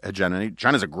American hegemony.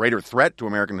 China is a greater threat to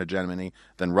American hegemony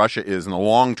than Russia is in the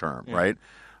long term, right?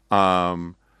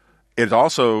 It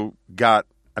also got.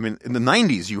 In the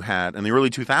 90s you had, in the early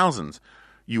 2000s,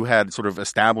 you had sort of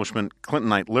establishment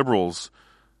Clintonite liberals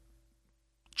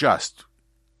just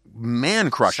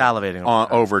man-crushing salivating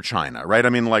over China, right?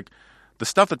 The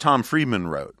stuff that Tom Friedman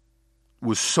wrote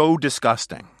was so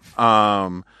disgusting.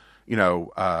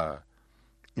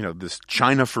 This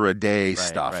China for a day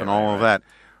stuff and all of that.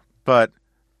 But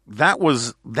that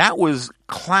was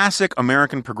classic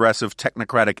American progressive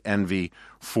technocratic envy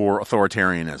for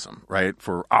authoritarianism, right?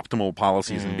 For optimal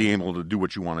policies and being able to do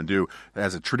what you want to do.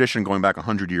 As a tradition going back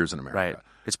 100 years in America. Right.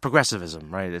 It's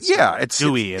progressivism, right? It's it's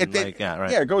Dewey right.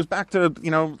 Yeah, it goes back to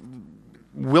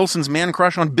Wilson's man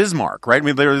crush on Bismarck, right? I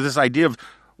mean, there's this idea of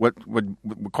what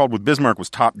called with Bismarck was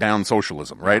top-down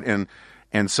socialism, right?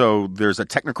 And so there's a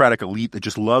technocratic elite that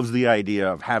just loves the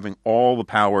idea of having all the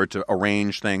power to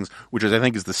arrange things, which I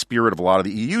think is the spirit of a lot of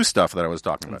the EU stuff that I was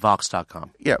talking about.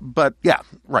 Vox.com. Yeah,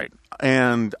 right.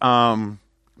 And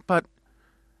but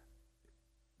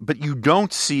you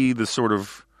don't see the sort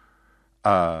of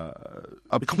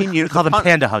opinion. We call them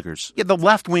panda huggers. Yeah, the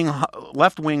left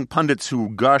wing pundits who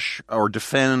gush or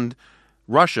defend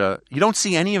Russia. You don't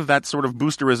see any of that sort of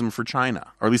boosterism for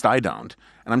China, or at least I don't.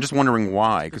 And I'm just wondering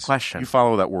why. Good question. You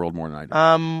follow that world more than I do.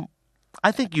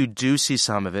 I think you do see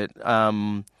some of it,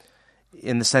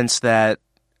 in the sense that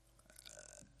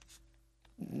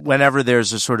whenever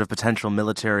there's a sort of potential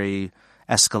military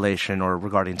escalation, or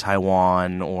regarding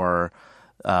Taiwan, or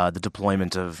the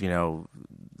deployment of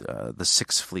the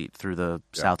Sixth Fleet through the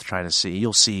South China Sea,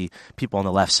 you'll see people on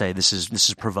the left say this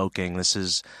is provoking. This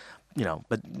is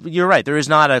But you're right. There is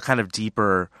not a kind of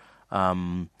deeper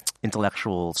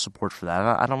intellectual support for that.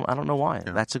 I don't know why.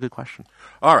 Yeah. That's a good question.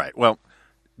 All right. Well,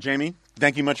 Jamie,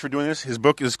 thank you much for doing this. His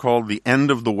book is called The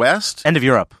End of the West. End of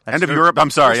Europe. End of Europe.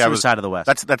 I'm sorry. Suicide of the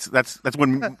West. That's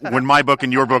when my book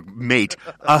and your book mate.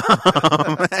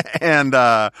 And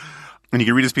you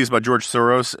can read his piece about George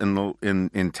Soros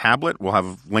in Tablet. We'll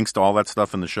have links to all that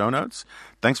stuff in the show notes.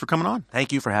 Thanks for coming on.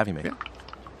 Thank you for having me. Yeah.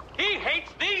 He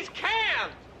hates these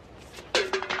cans.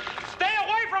 Stay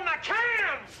away from the cans.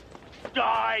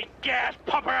 Die, gas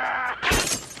pupper. I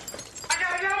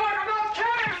gotta get away from those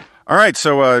cans. All right,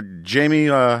 so Jamie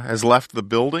has left the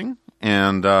building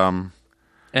and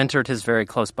entered his very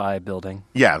close by building.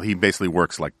 Yeah, he basically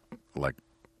works like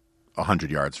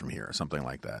 100 yards from here or something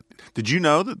like that. Did you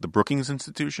know that the Brookings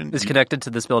Institution is connected to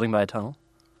this building by a tunnel?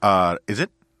 Is it?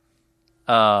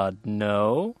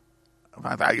 No.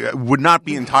 It would not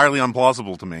be entirely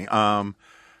implausible to me, or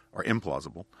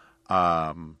implausible.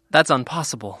 That's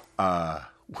impossible. What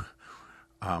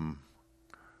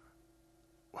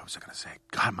was I going to say?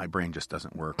 God, my brain just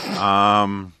doesn't work.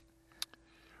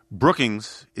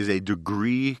 Brookings is a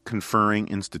degree conferring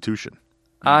institution.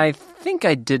 I think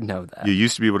I did know that. You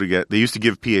used to be able to they used to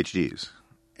give PhDs,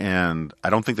 and I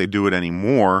don't think they do it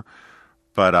anymore,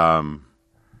 but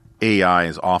AEI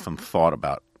is often thought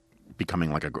about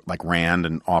becoming like RAND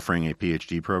and offering a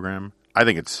PhD program. I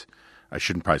think I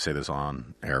shouldn't probably say this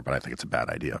on air, but I think it's a bad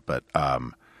idea, but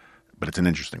it's an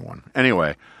interesting one.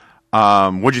 Anyway,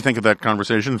 what'd you think of that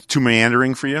conversation? Too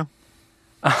meandering for you?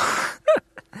 I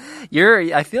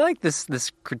feel like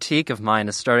this critique of mine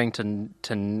is starting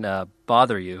to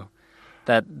bother you.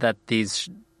 That these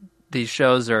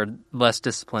shows are less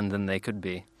disciplined than they could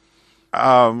be.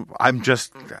 I'm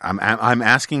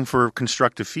asking for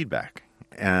constructive feedback,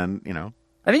 and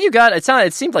I think you got it.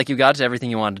 It seemed like you got to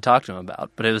everything you wanted to talk to him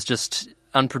about, but it was just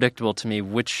unpredictable to me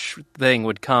which thing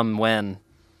would come when.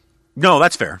 No,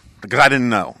 that's fair because I didn't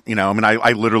know.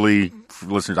 I literally, for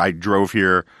listeners, I drove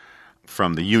here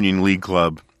from the Union League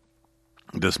Club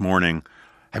this morning.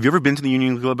 Have you ever been to the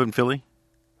Union League Club in Philly?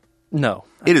 No,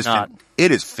 it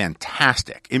is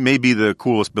fantastic. It may be the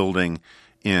coolest building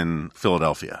in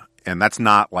Philadelphia, and that's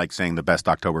not like saying the best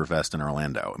Oktoberfest in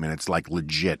Orlando. I mean, it's like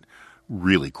legit,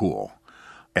 really cool.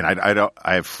 And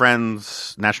I have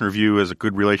friends. National Review has a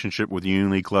good relationship with the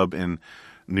Union League Club in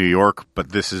New York, but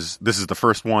this is the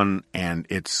first one, and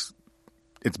it's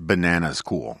bananas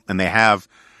cool. And they have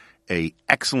a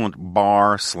excellent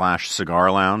bar/cigar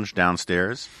lounge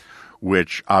downstairs,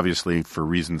 which obviously for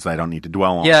reasons I don't need to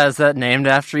dwell on. Yeah, is that named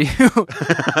after you?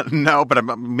 No,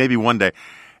 but maybe one day.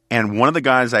 And one of the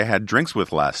guys I had drinks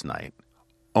with last night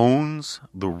owns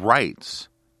the rights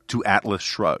to Atlas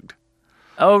Shrugged.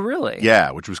 Oh, really?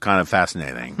 Yeah, which was kind of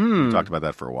fascinating. We talked about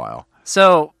that for a while.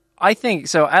 So I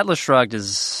think Atlas Shrugged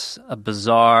is a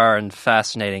bizarre and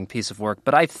fascinating piece of work,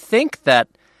 but I think that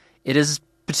it is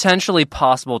potentially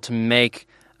possible to make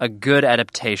a good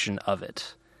adaptation of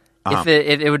it. Uh-huh.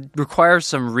 If it would require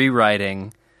some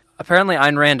rewriting. Apparently,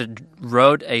 Ayn Rand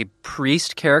wrote a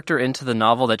priest character into the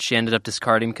novel that she ended up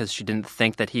discarding because she didn't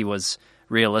think that he was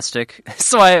realistic.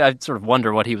 So I sort of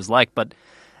wonder what he was like, but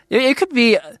it could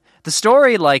be the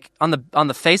story. Like on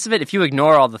the face of it, if you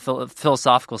ignore all the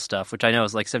philosophical stuff, which I know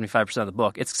is like 75% of the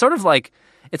book, it's sort of like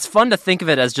it's fun to think of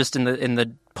it as just in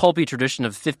the pulpy tradition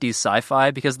of 50s sci-fi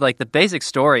because like the basic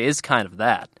story is kind of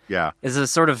that. Yeah, it's a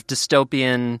sort of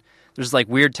dystopian. There's like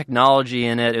weird technology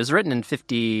in it. It was written in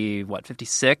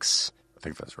 56.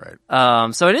 think that's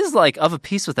right. So it is like of a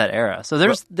piece with that era. So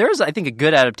there's I think a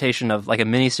good adaptation of like a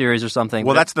miniseries or something.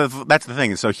 Well, that's the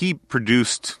thing. So he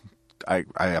produced. I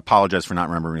apologize for not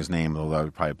remembering his name, although it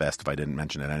would probably best if I didn't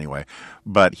mention it anyway.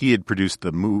 But he had produced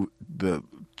the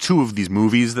two of these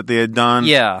movies that they had done.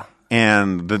 Yeah.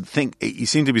 And he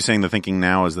seemed to be saying the thinking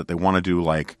now is that they want to do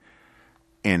like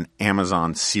an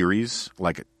Amazon series,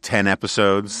 like 10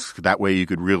 episodes. That way you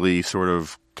could really sort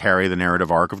of carry the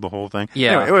narrative arc of the whole thing.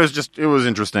 Yeah. Anyway, it was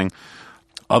interesting.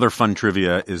 Other fun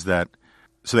trivia is that,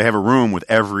 so they have a room with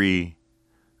every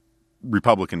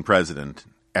Republican president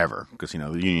ever, because, the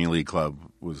Union League Club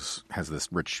has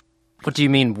this rich... What do you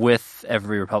mean with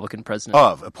every Republican president?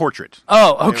 Of a portrait.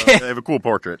 Oh, okay. They have a cool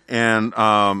portrait and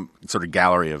sort of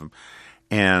gallery of them.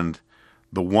 And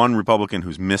the one Republican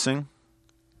who's missing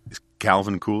is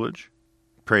Calvin Coolidge.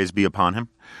 Praise be upon him.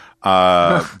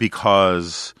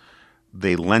 Because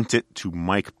they lent it to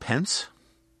Mike Pence,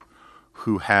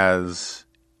 who has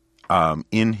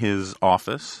in his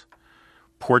office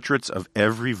portraits of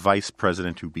every vice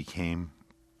president who became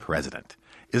president.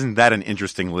 Isn't that an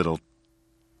interesting little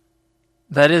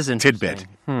that is interesting. tidbit?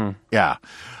 Yeah.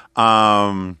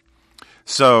 But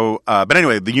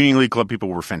anyway, the Union League Club people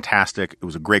were fantastic. It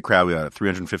was a great crowd. We had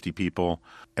 350 people.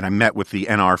 And I met with the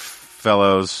NR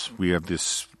fellows. We have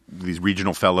these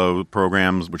regional fellow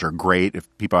programs, which are great. If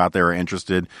people out there are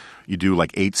interested, you do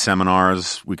like 8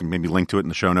 seminars. We can maybe link to it in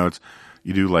the show notes.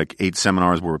 You do like 8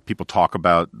 seminars where people talk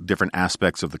about different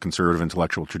aspects of the conservative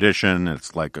intellectual tradition.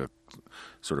 It's like a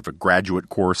sort of a graduate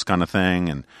course kind of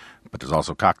thing, but there's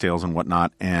also cocktails and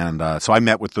whatnot. And so I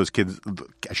met with those kids.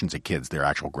 I shouldn't say kids; they're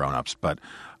actual grown-ups. But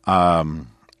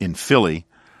in Philly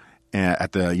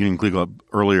at the Union League Club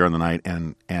earlier in the night,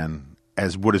 and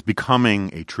as what is becoming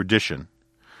a tradition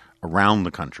around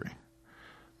the country,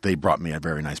 they brought me a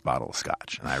very nice bottle of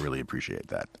scotch, and I really appreciate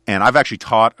that. And I've actually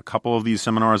taught a couple of these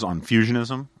seminars on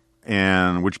fusionism,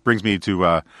 and which brings me to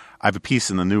I have a piece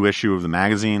in the new issue of the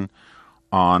magazine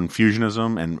on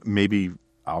fusionism, and maybe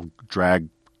I'll drag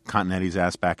Continetti's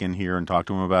ass back in here and talk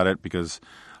to him about it, because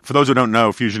for those who don't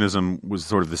know, fusionism was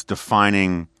sort of this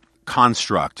defining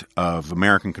construct of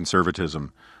American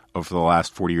conservatism over the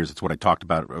last 40 years. It's what I talked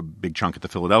about a big chunk at the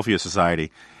Philadelphia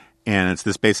Society, and it's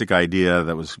this basic idea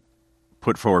that was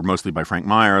put forward mostly by Frank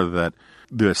Meyer that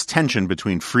this tension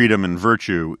between freedom and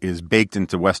virtue is baked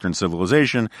into Western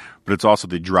civilization, but it's also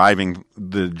the driving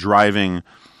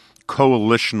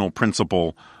coalitional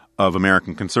principle of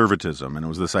American conservatism. And it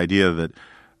was this idea that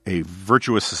a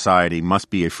virtuous society must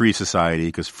be a free society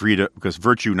because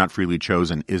virtue not freely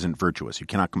chosen isn't virtuous. You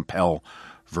cannot compel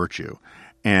virtue.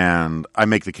 And I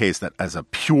make the case that as a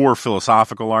pure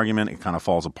philosophical argument, it kind of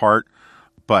falls apart.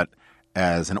 But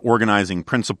as an organizing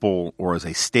principle or as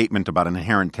a statement about an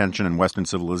inherent tension in Western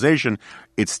civilization,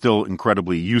 it's still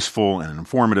incredibly useful and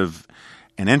informative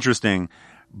and interesting.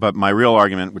 But my real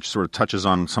argument, which sort of touches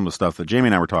on some of the stuff that Jamie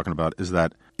and I were talking about, is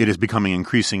that it is becoming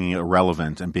increasingly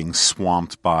irrelevant and being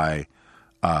swamped by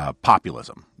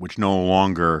populism, which no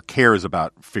longer cares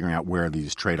about figuring out where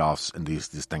these trade-offs and these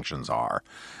distinctions are.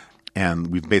 And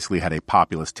we've basically had a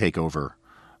populist takeover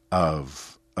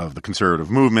of the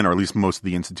conservative movement, or at least most of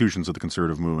the institutions of the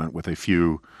conservative movement, with a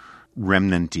few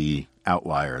remnant-y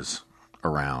outliers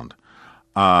around.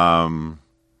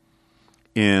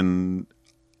 In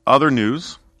other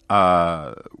news,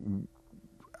 I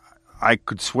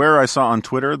could swear I saw on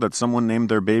Twitter that someone named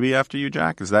their baby after you,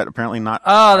 Jack. Is that apparently not?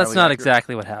 Oh, that's not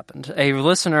exactly what happened. A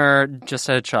listener just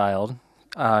had a child.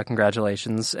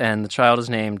 Congratulations. And the child is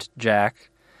named Jack.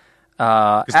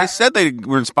 Because they said they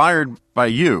were inspired by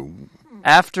you.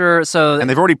 And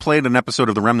they've already played an episode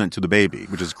of The Remnant to the baby,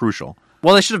 which is crucial.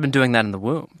 Well, they should have been doing that in the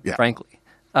womb, frankly.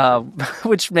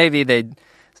 Which maybe they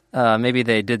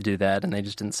did do that and they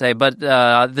just didn't say. But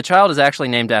the child is actually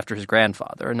named after his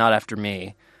grandfather, not after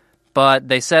me. But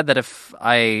they said that if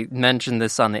I mention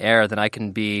this on the air, then I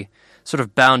can be sort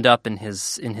of bound up in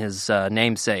his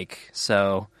namesake.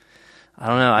 So I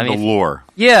don't know. I mean, the lore.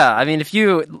 Yeah, I mean, if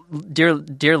you,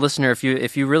 dear listener, if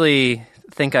you really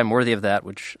think I'm worthy of that,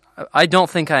 which I don't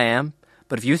think I am,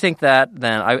 but if you think that,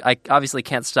 then I obviously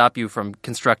can't stop you from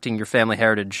constructing your family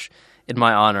heritage in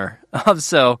my honor.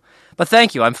 But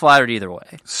thank you. I'm flattered either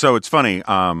way. So it's funny.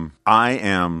 I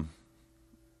am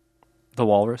the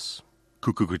walrus.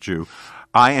 Cuckoo.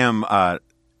 I am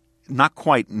not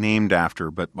quite named after,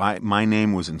 but my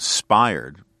name was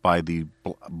inspired by the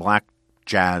black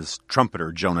jazz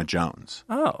trumpeter Jonah Jones.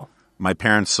 Oh. My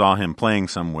parents saw him playing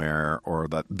somewhere, or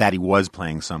that he was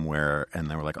playing somewhere,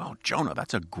 and they were like, "Oh, Jonah,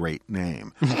 that's a great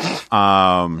name."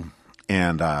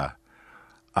 And I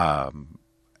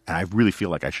really feel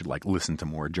like I should listen to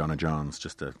more Jonah Jones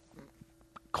just to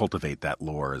cultivate that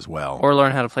lore as well. Or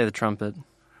learn how to play the trumpet.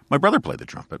 My brother played the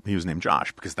trumpet. He was named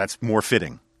Josh because that's more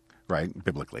fitting, right,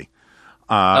 biblically.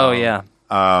 Oh, yeah.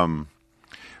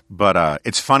 But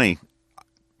it's funny,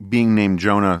 being named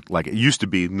Jonah, like it used to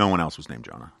be, no one else was named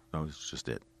Jonah. That was just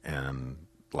it. And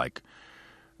like,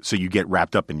 so you get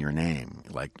wrapped up in your name.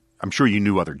 Like, I'm sure you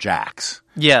knew other Jacks.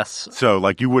 Yes. So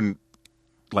like you wouldn't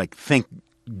like think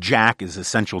Jack is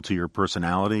essential to your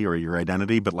personality or your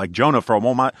identity, but like Jonah for a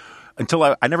moment, until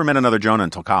I never met another Jonah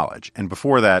until college. And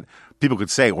before that, people could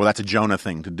say, well, that's a Jonah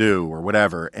thing to do or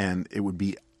whatever. And it would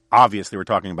be obvious they were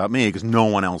talking about me because no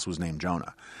one else was named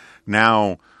Jonah.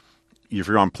 Now, if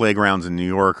you're on playgrounds in New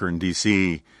York or in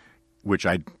D.C., which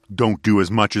I don't do as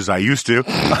much as I used to,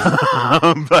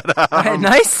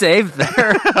 Nice save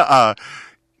there.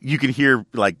 you can hear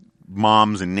like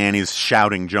moms and nannies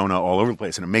shouting Jonah all over the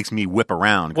place, and it makes me whip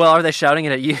around. Well, are they shouting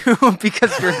it at you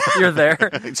because you're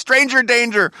there? Stranger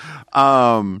danger!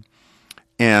 Get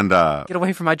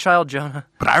away from my child, Jonah.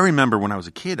 But I remember when I was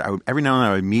a kid, every now and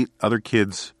then I would meet other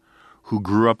kids who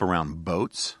grew up around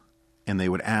boats, and they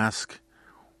would ask,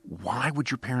 why would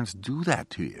your parents do that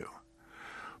to you?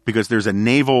 Because there's a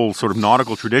naval sort of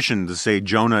nautical tradition to say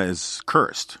Jonah is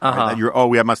cursed. Right? That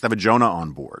we must have a Jonah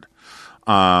on board.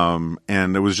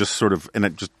 And it was just sort of, and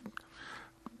it just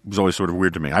was always sort of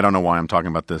weird to me. I don't know why I'm talking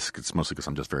about this. It's mostly because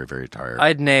I'm just very, very tired.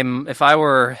 I'd name, if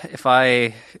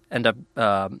I end up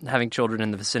having children in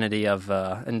the vicinity of,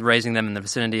 and raising them in the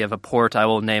vicinity of a port, I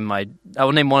will name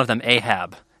one of them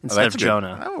Ahab instead of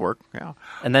Jonah. That would work, yeah.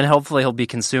 And then hopefully he'll be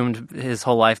consumed his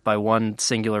whole life by one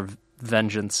singular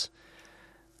vengeance.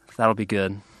 That'll be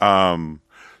good.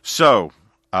 So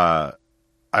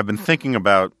I've been thinking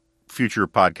about future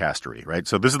podcastery, right?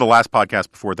 So this is the last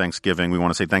podcast before Thanksgiving. We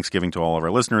want to say Thanksgiving to all of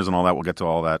our listeners and all that. We'll get to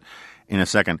all that in a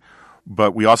second.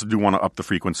 But we also do want to up the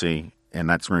frequency, and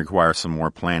that's going to require some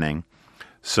more planning.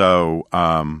 So,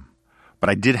 but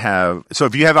I did have, so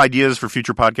if you have ideas for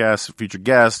future podcasts, future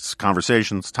guests,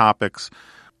 conversations, topics,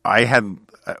 I had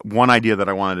one idea that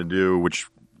I wanted to do, which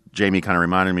Jamie kind of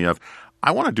reminded me of. I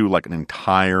want to do like an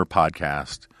entire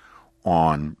podcast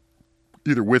on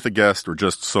either with a guest or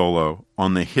just solo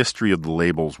on the history of the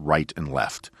labels right and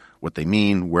left, what they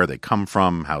mean, where they come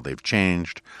from, how they've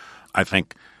changed. I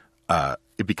think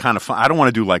it'd be kind of fun. I don't want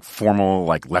to do like formal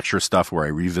like lecture stuff where I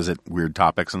revisit weird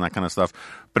topics and that kind of stuff,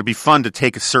 but it'd be fun to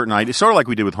take a certain idea, sort of like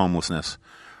we did with homelessness,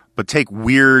 but take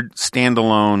weird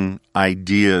standalone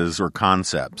ideas or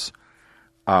concepts.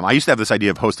 I used to have this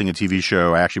idea of hosting a TV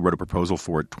show. I actually wrote a proposal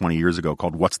for it 20 years ago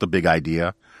called What's the Big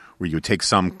Idea? Where you would take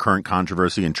some current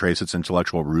controversy and trace its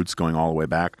intellectual roots going all the way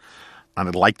back. And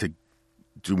I'd like to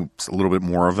do a little bit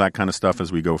more of that kind of stuff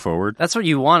as we go forward. That's what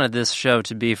you wanted this show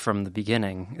to be from the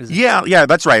beginning. Yeah,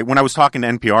 that's right. When I was talking to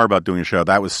NPR about doing a show,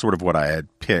 that was sort of what I had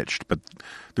pitched. But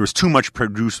there was too much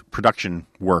production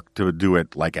work to do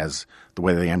it like as the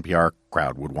way the NPR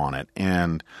crowd would want it.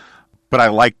 But I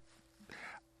like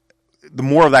the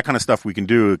more of that kind of stuff we can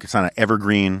do, it's kind of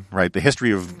evergreen, right? The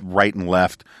history of right and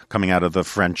left coming out of the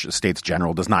French Estates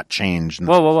General does not change.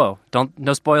 Whoa.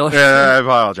 No spoilers. Yeah, I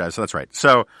apologize. So that's right.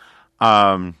 So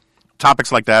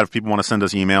topics like that, if people want to send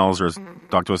us emails or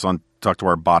talk to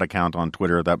our bot account on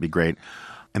Twitter, that'd be great.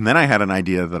 And then I had an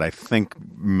idea that I think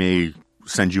may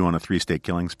send you on a 3-state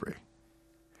killing spree.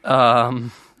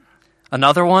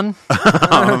 Another one?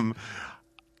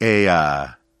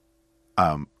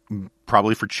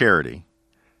 Probably for charity,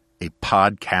 a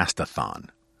podcast-a-thon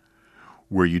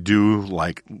where you do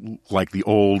like the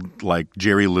old like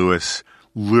Jerry Lewis,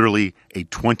 literally a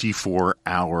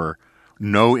 24-hour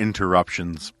no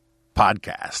interruptions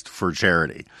podcast for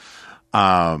charity.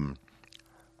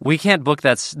 We can't book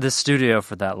this studio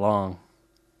for that long.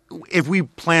 If we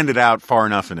planned it out far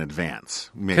enough in advance,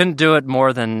 maybe. Couldn't do it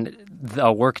more than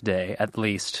a work day at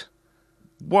least.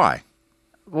 Why?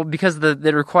 Well, because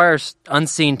it requires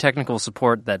unseen technical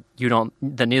support that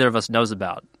neither of us knows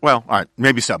about. Well, all right,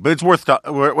 maybe so, but it's worth. I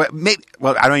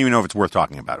don't even know if it's worth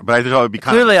talking about it. But I thought it would be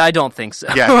clearly. I don't think so.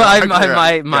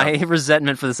 Yeah, my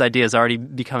resentment for this idea is already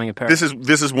becoming apparent.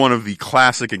 This is one of the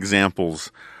classic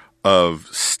examples of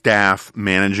staff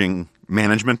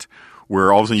management,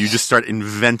 where all of a sudden you just start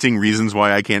inventing reasons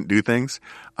why I can't do things.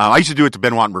 I used to do it to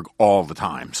Ben Wattenberg all the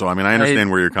time, so I mean I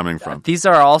understand where you're coming from. These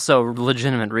are also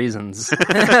legitimate reasons,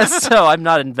 so I'm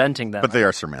not inventing them. But they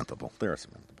are surmountable.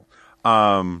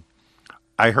 I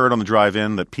heard on the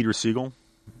drive-in that Peter Siegel,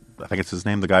 I think it's his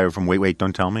name, the guy from Wait,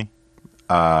 Don't Tell Me,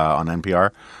 on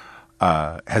NPR,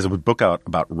 has a book out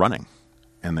about running,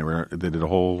 and they did a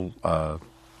whole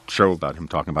show about him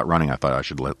talking about running. I thought I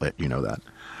should let you know that.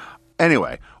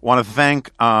 Anyway, want to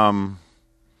thank all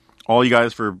you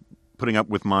guys for putting up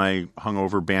with my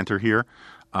hungover banter here.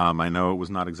 I know it was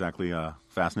not exactly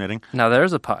fascinating. Now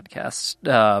there's a podcast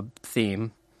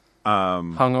theme.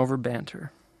 Hungover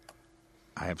banter.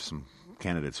 I have some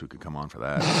candidates who could come on for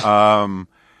that.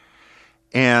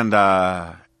 And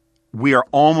we are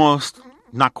almost,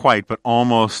 not quite, but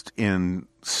almost in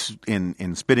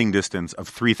spitting distance of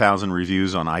 3,000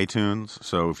 reviews on iTunes.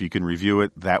 So if you can review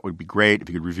it, that would be great. If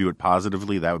you could review it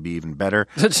positively, that would be even better.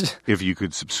 If you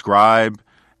could subscribe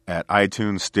at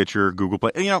iTunes, Stitcher, Google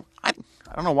Play. You know, I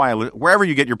don't know why wherever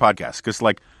you get your podcasts, because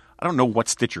like I don't know what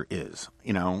Stitcher is,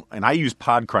 you know, and I use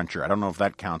Podcruncher. I don't know if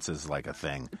that counts as like a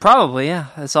thing. Probably, yeah.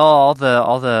 It's all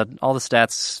the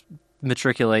stats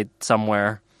matriculate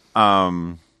somewhere.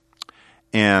 And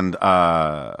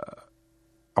I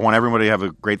want everybody to have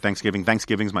a great Thanksgiving.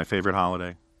 Thanksgiving's my favorite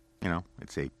holiday. You know,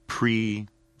 it's a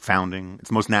pre-founding, it's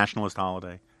the most nationalist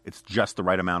holiday. It's just the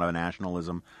right amount of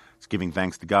nationalism. It's giving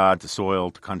thanks to God, to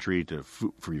soil, to country,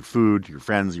 for your food, your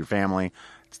friends, your family.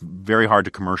 It's very hard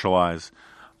to commercialize,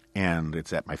 and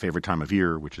it's at my favorite time of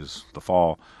year, which is the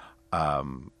fall.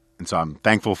 And so I'm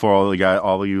thankful for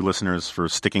all of you listeners for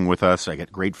sticking with us. I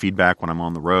get great feedback when I'm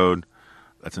on the road.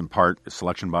 That's in part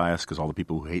selection bias because all the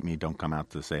people who hate me don't come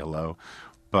out to say hello.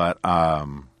 But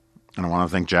and I want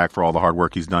to thank Jack for all the hard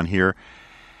work he's done here.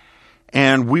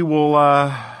 And we will.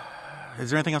 Is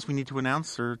there anything else we need to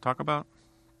announce or talk about?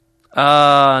 You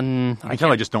can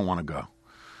tell I just don't want to go.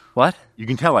 What? You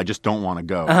can tell I just don't want to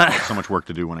go. I have so much work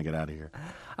to do when I get out of here.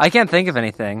 I can't think of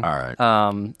anything. All right.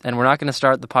 And we're not going to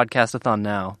start the podcast-a-thon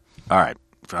now. All right.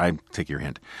 I take your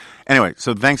hint. Anyway,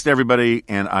 so thanks to everybody,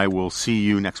 and I will see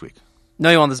you next week.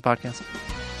 No, you want this podcast.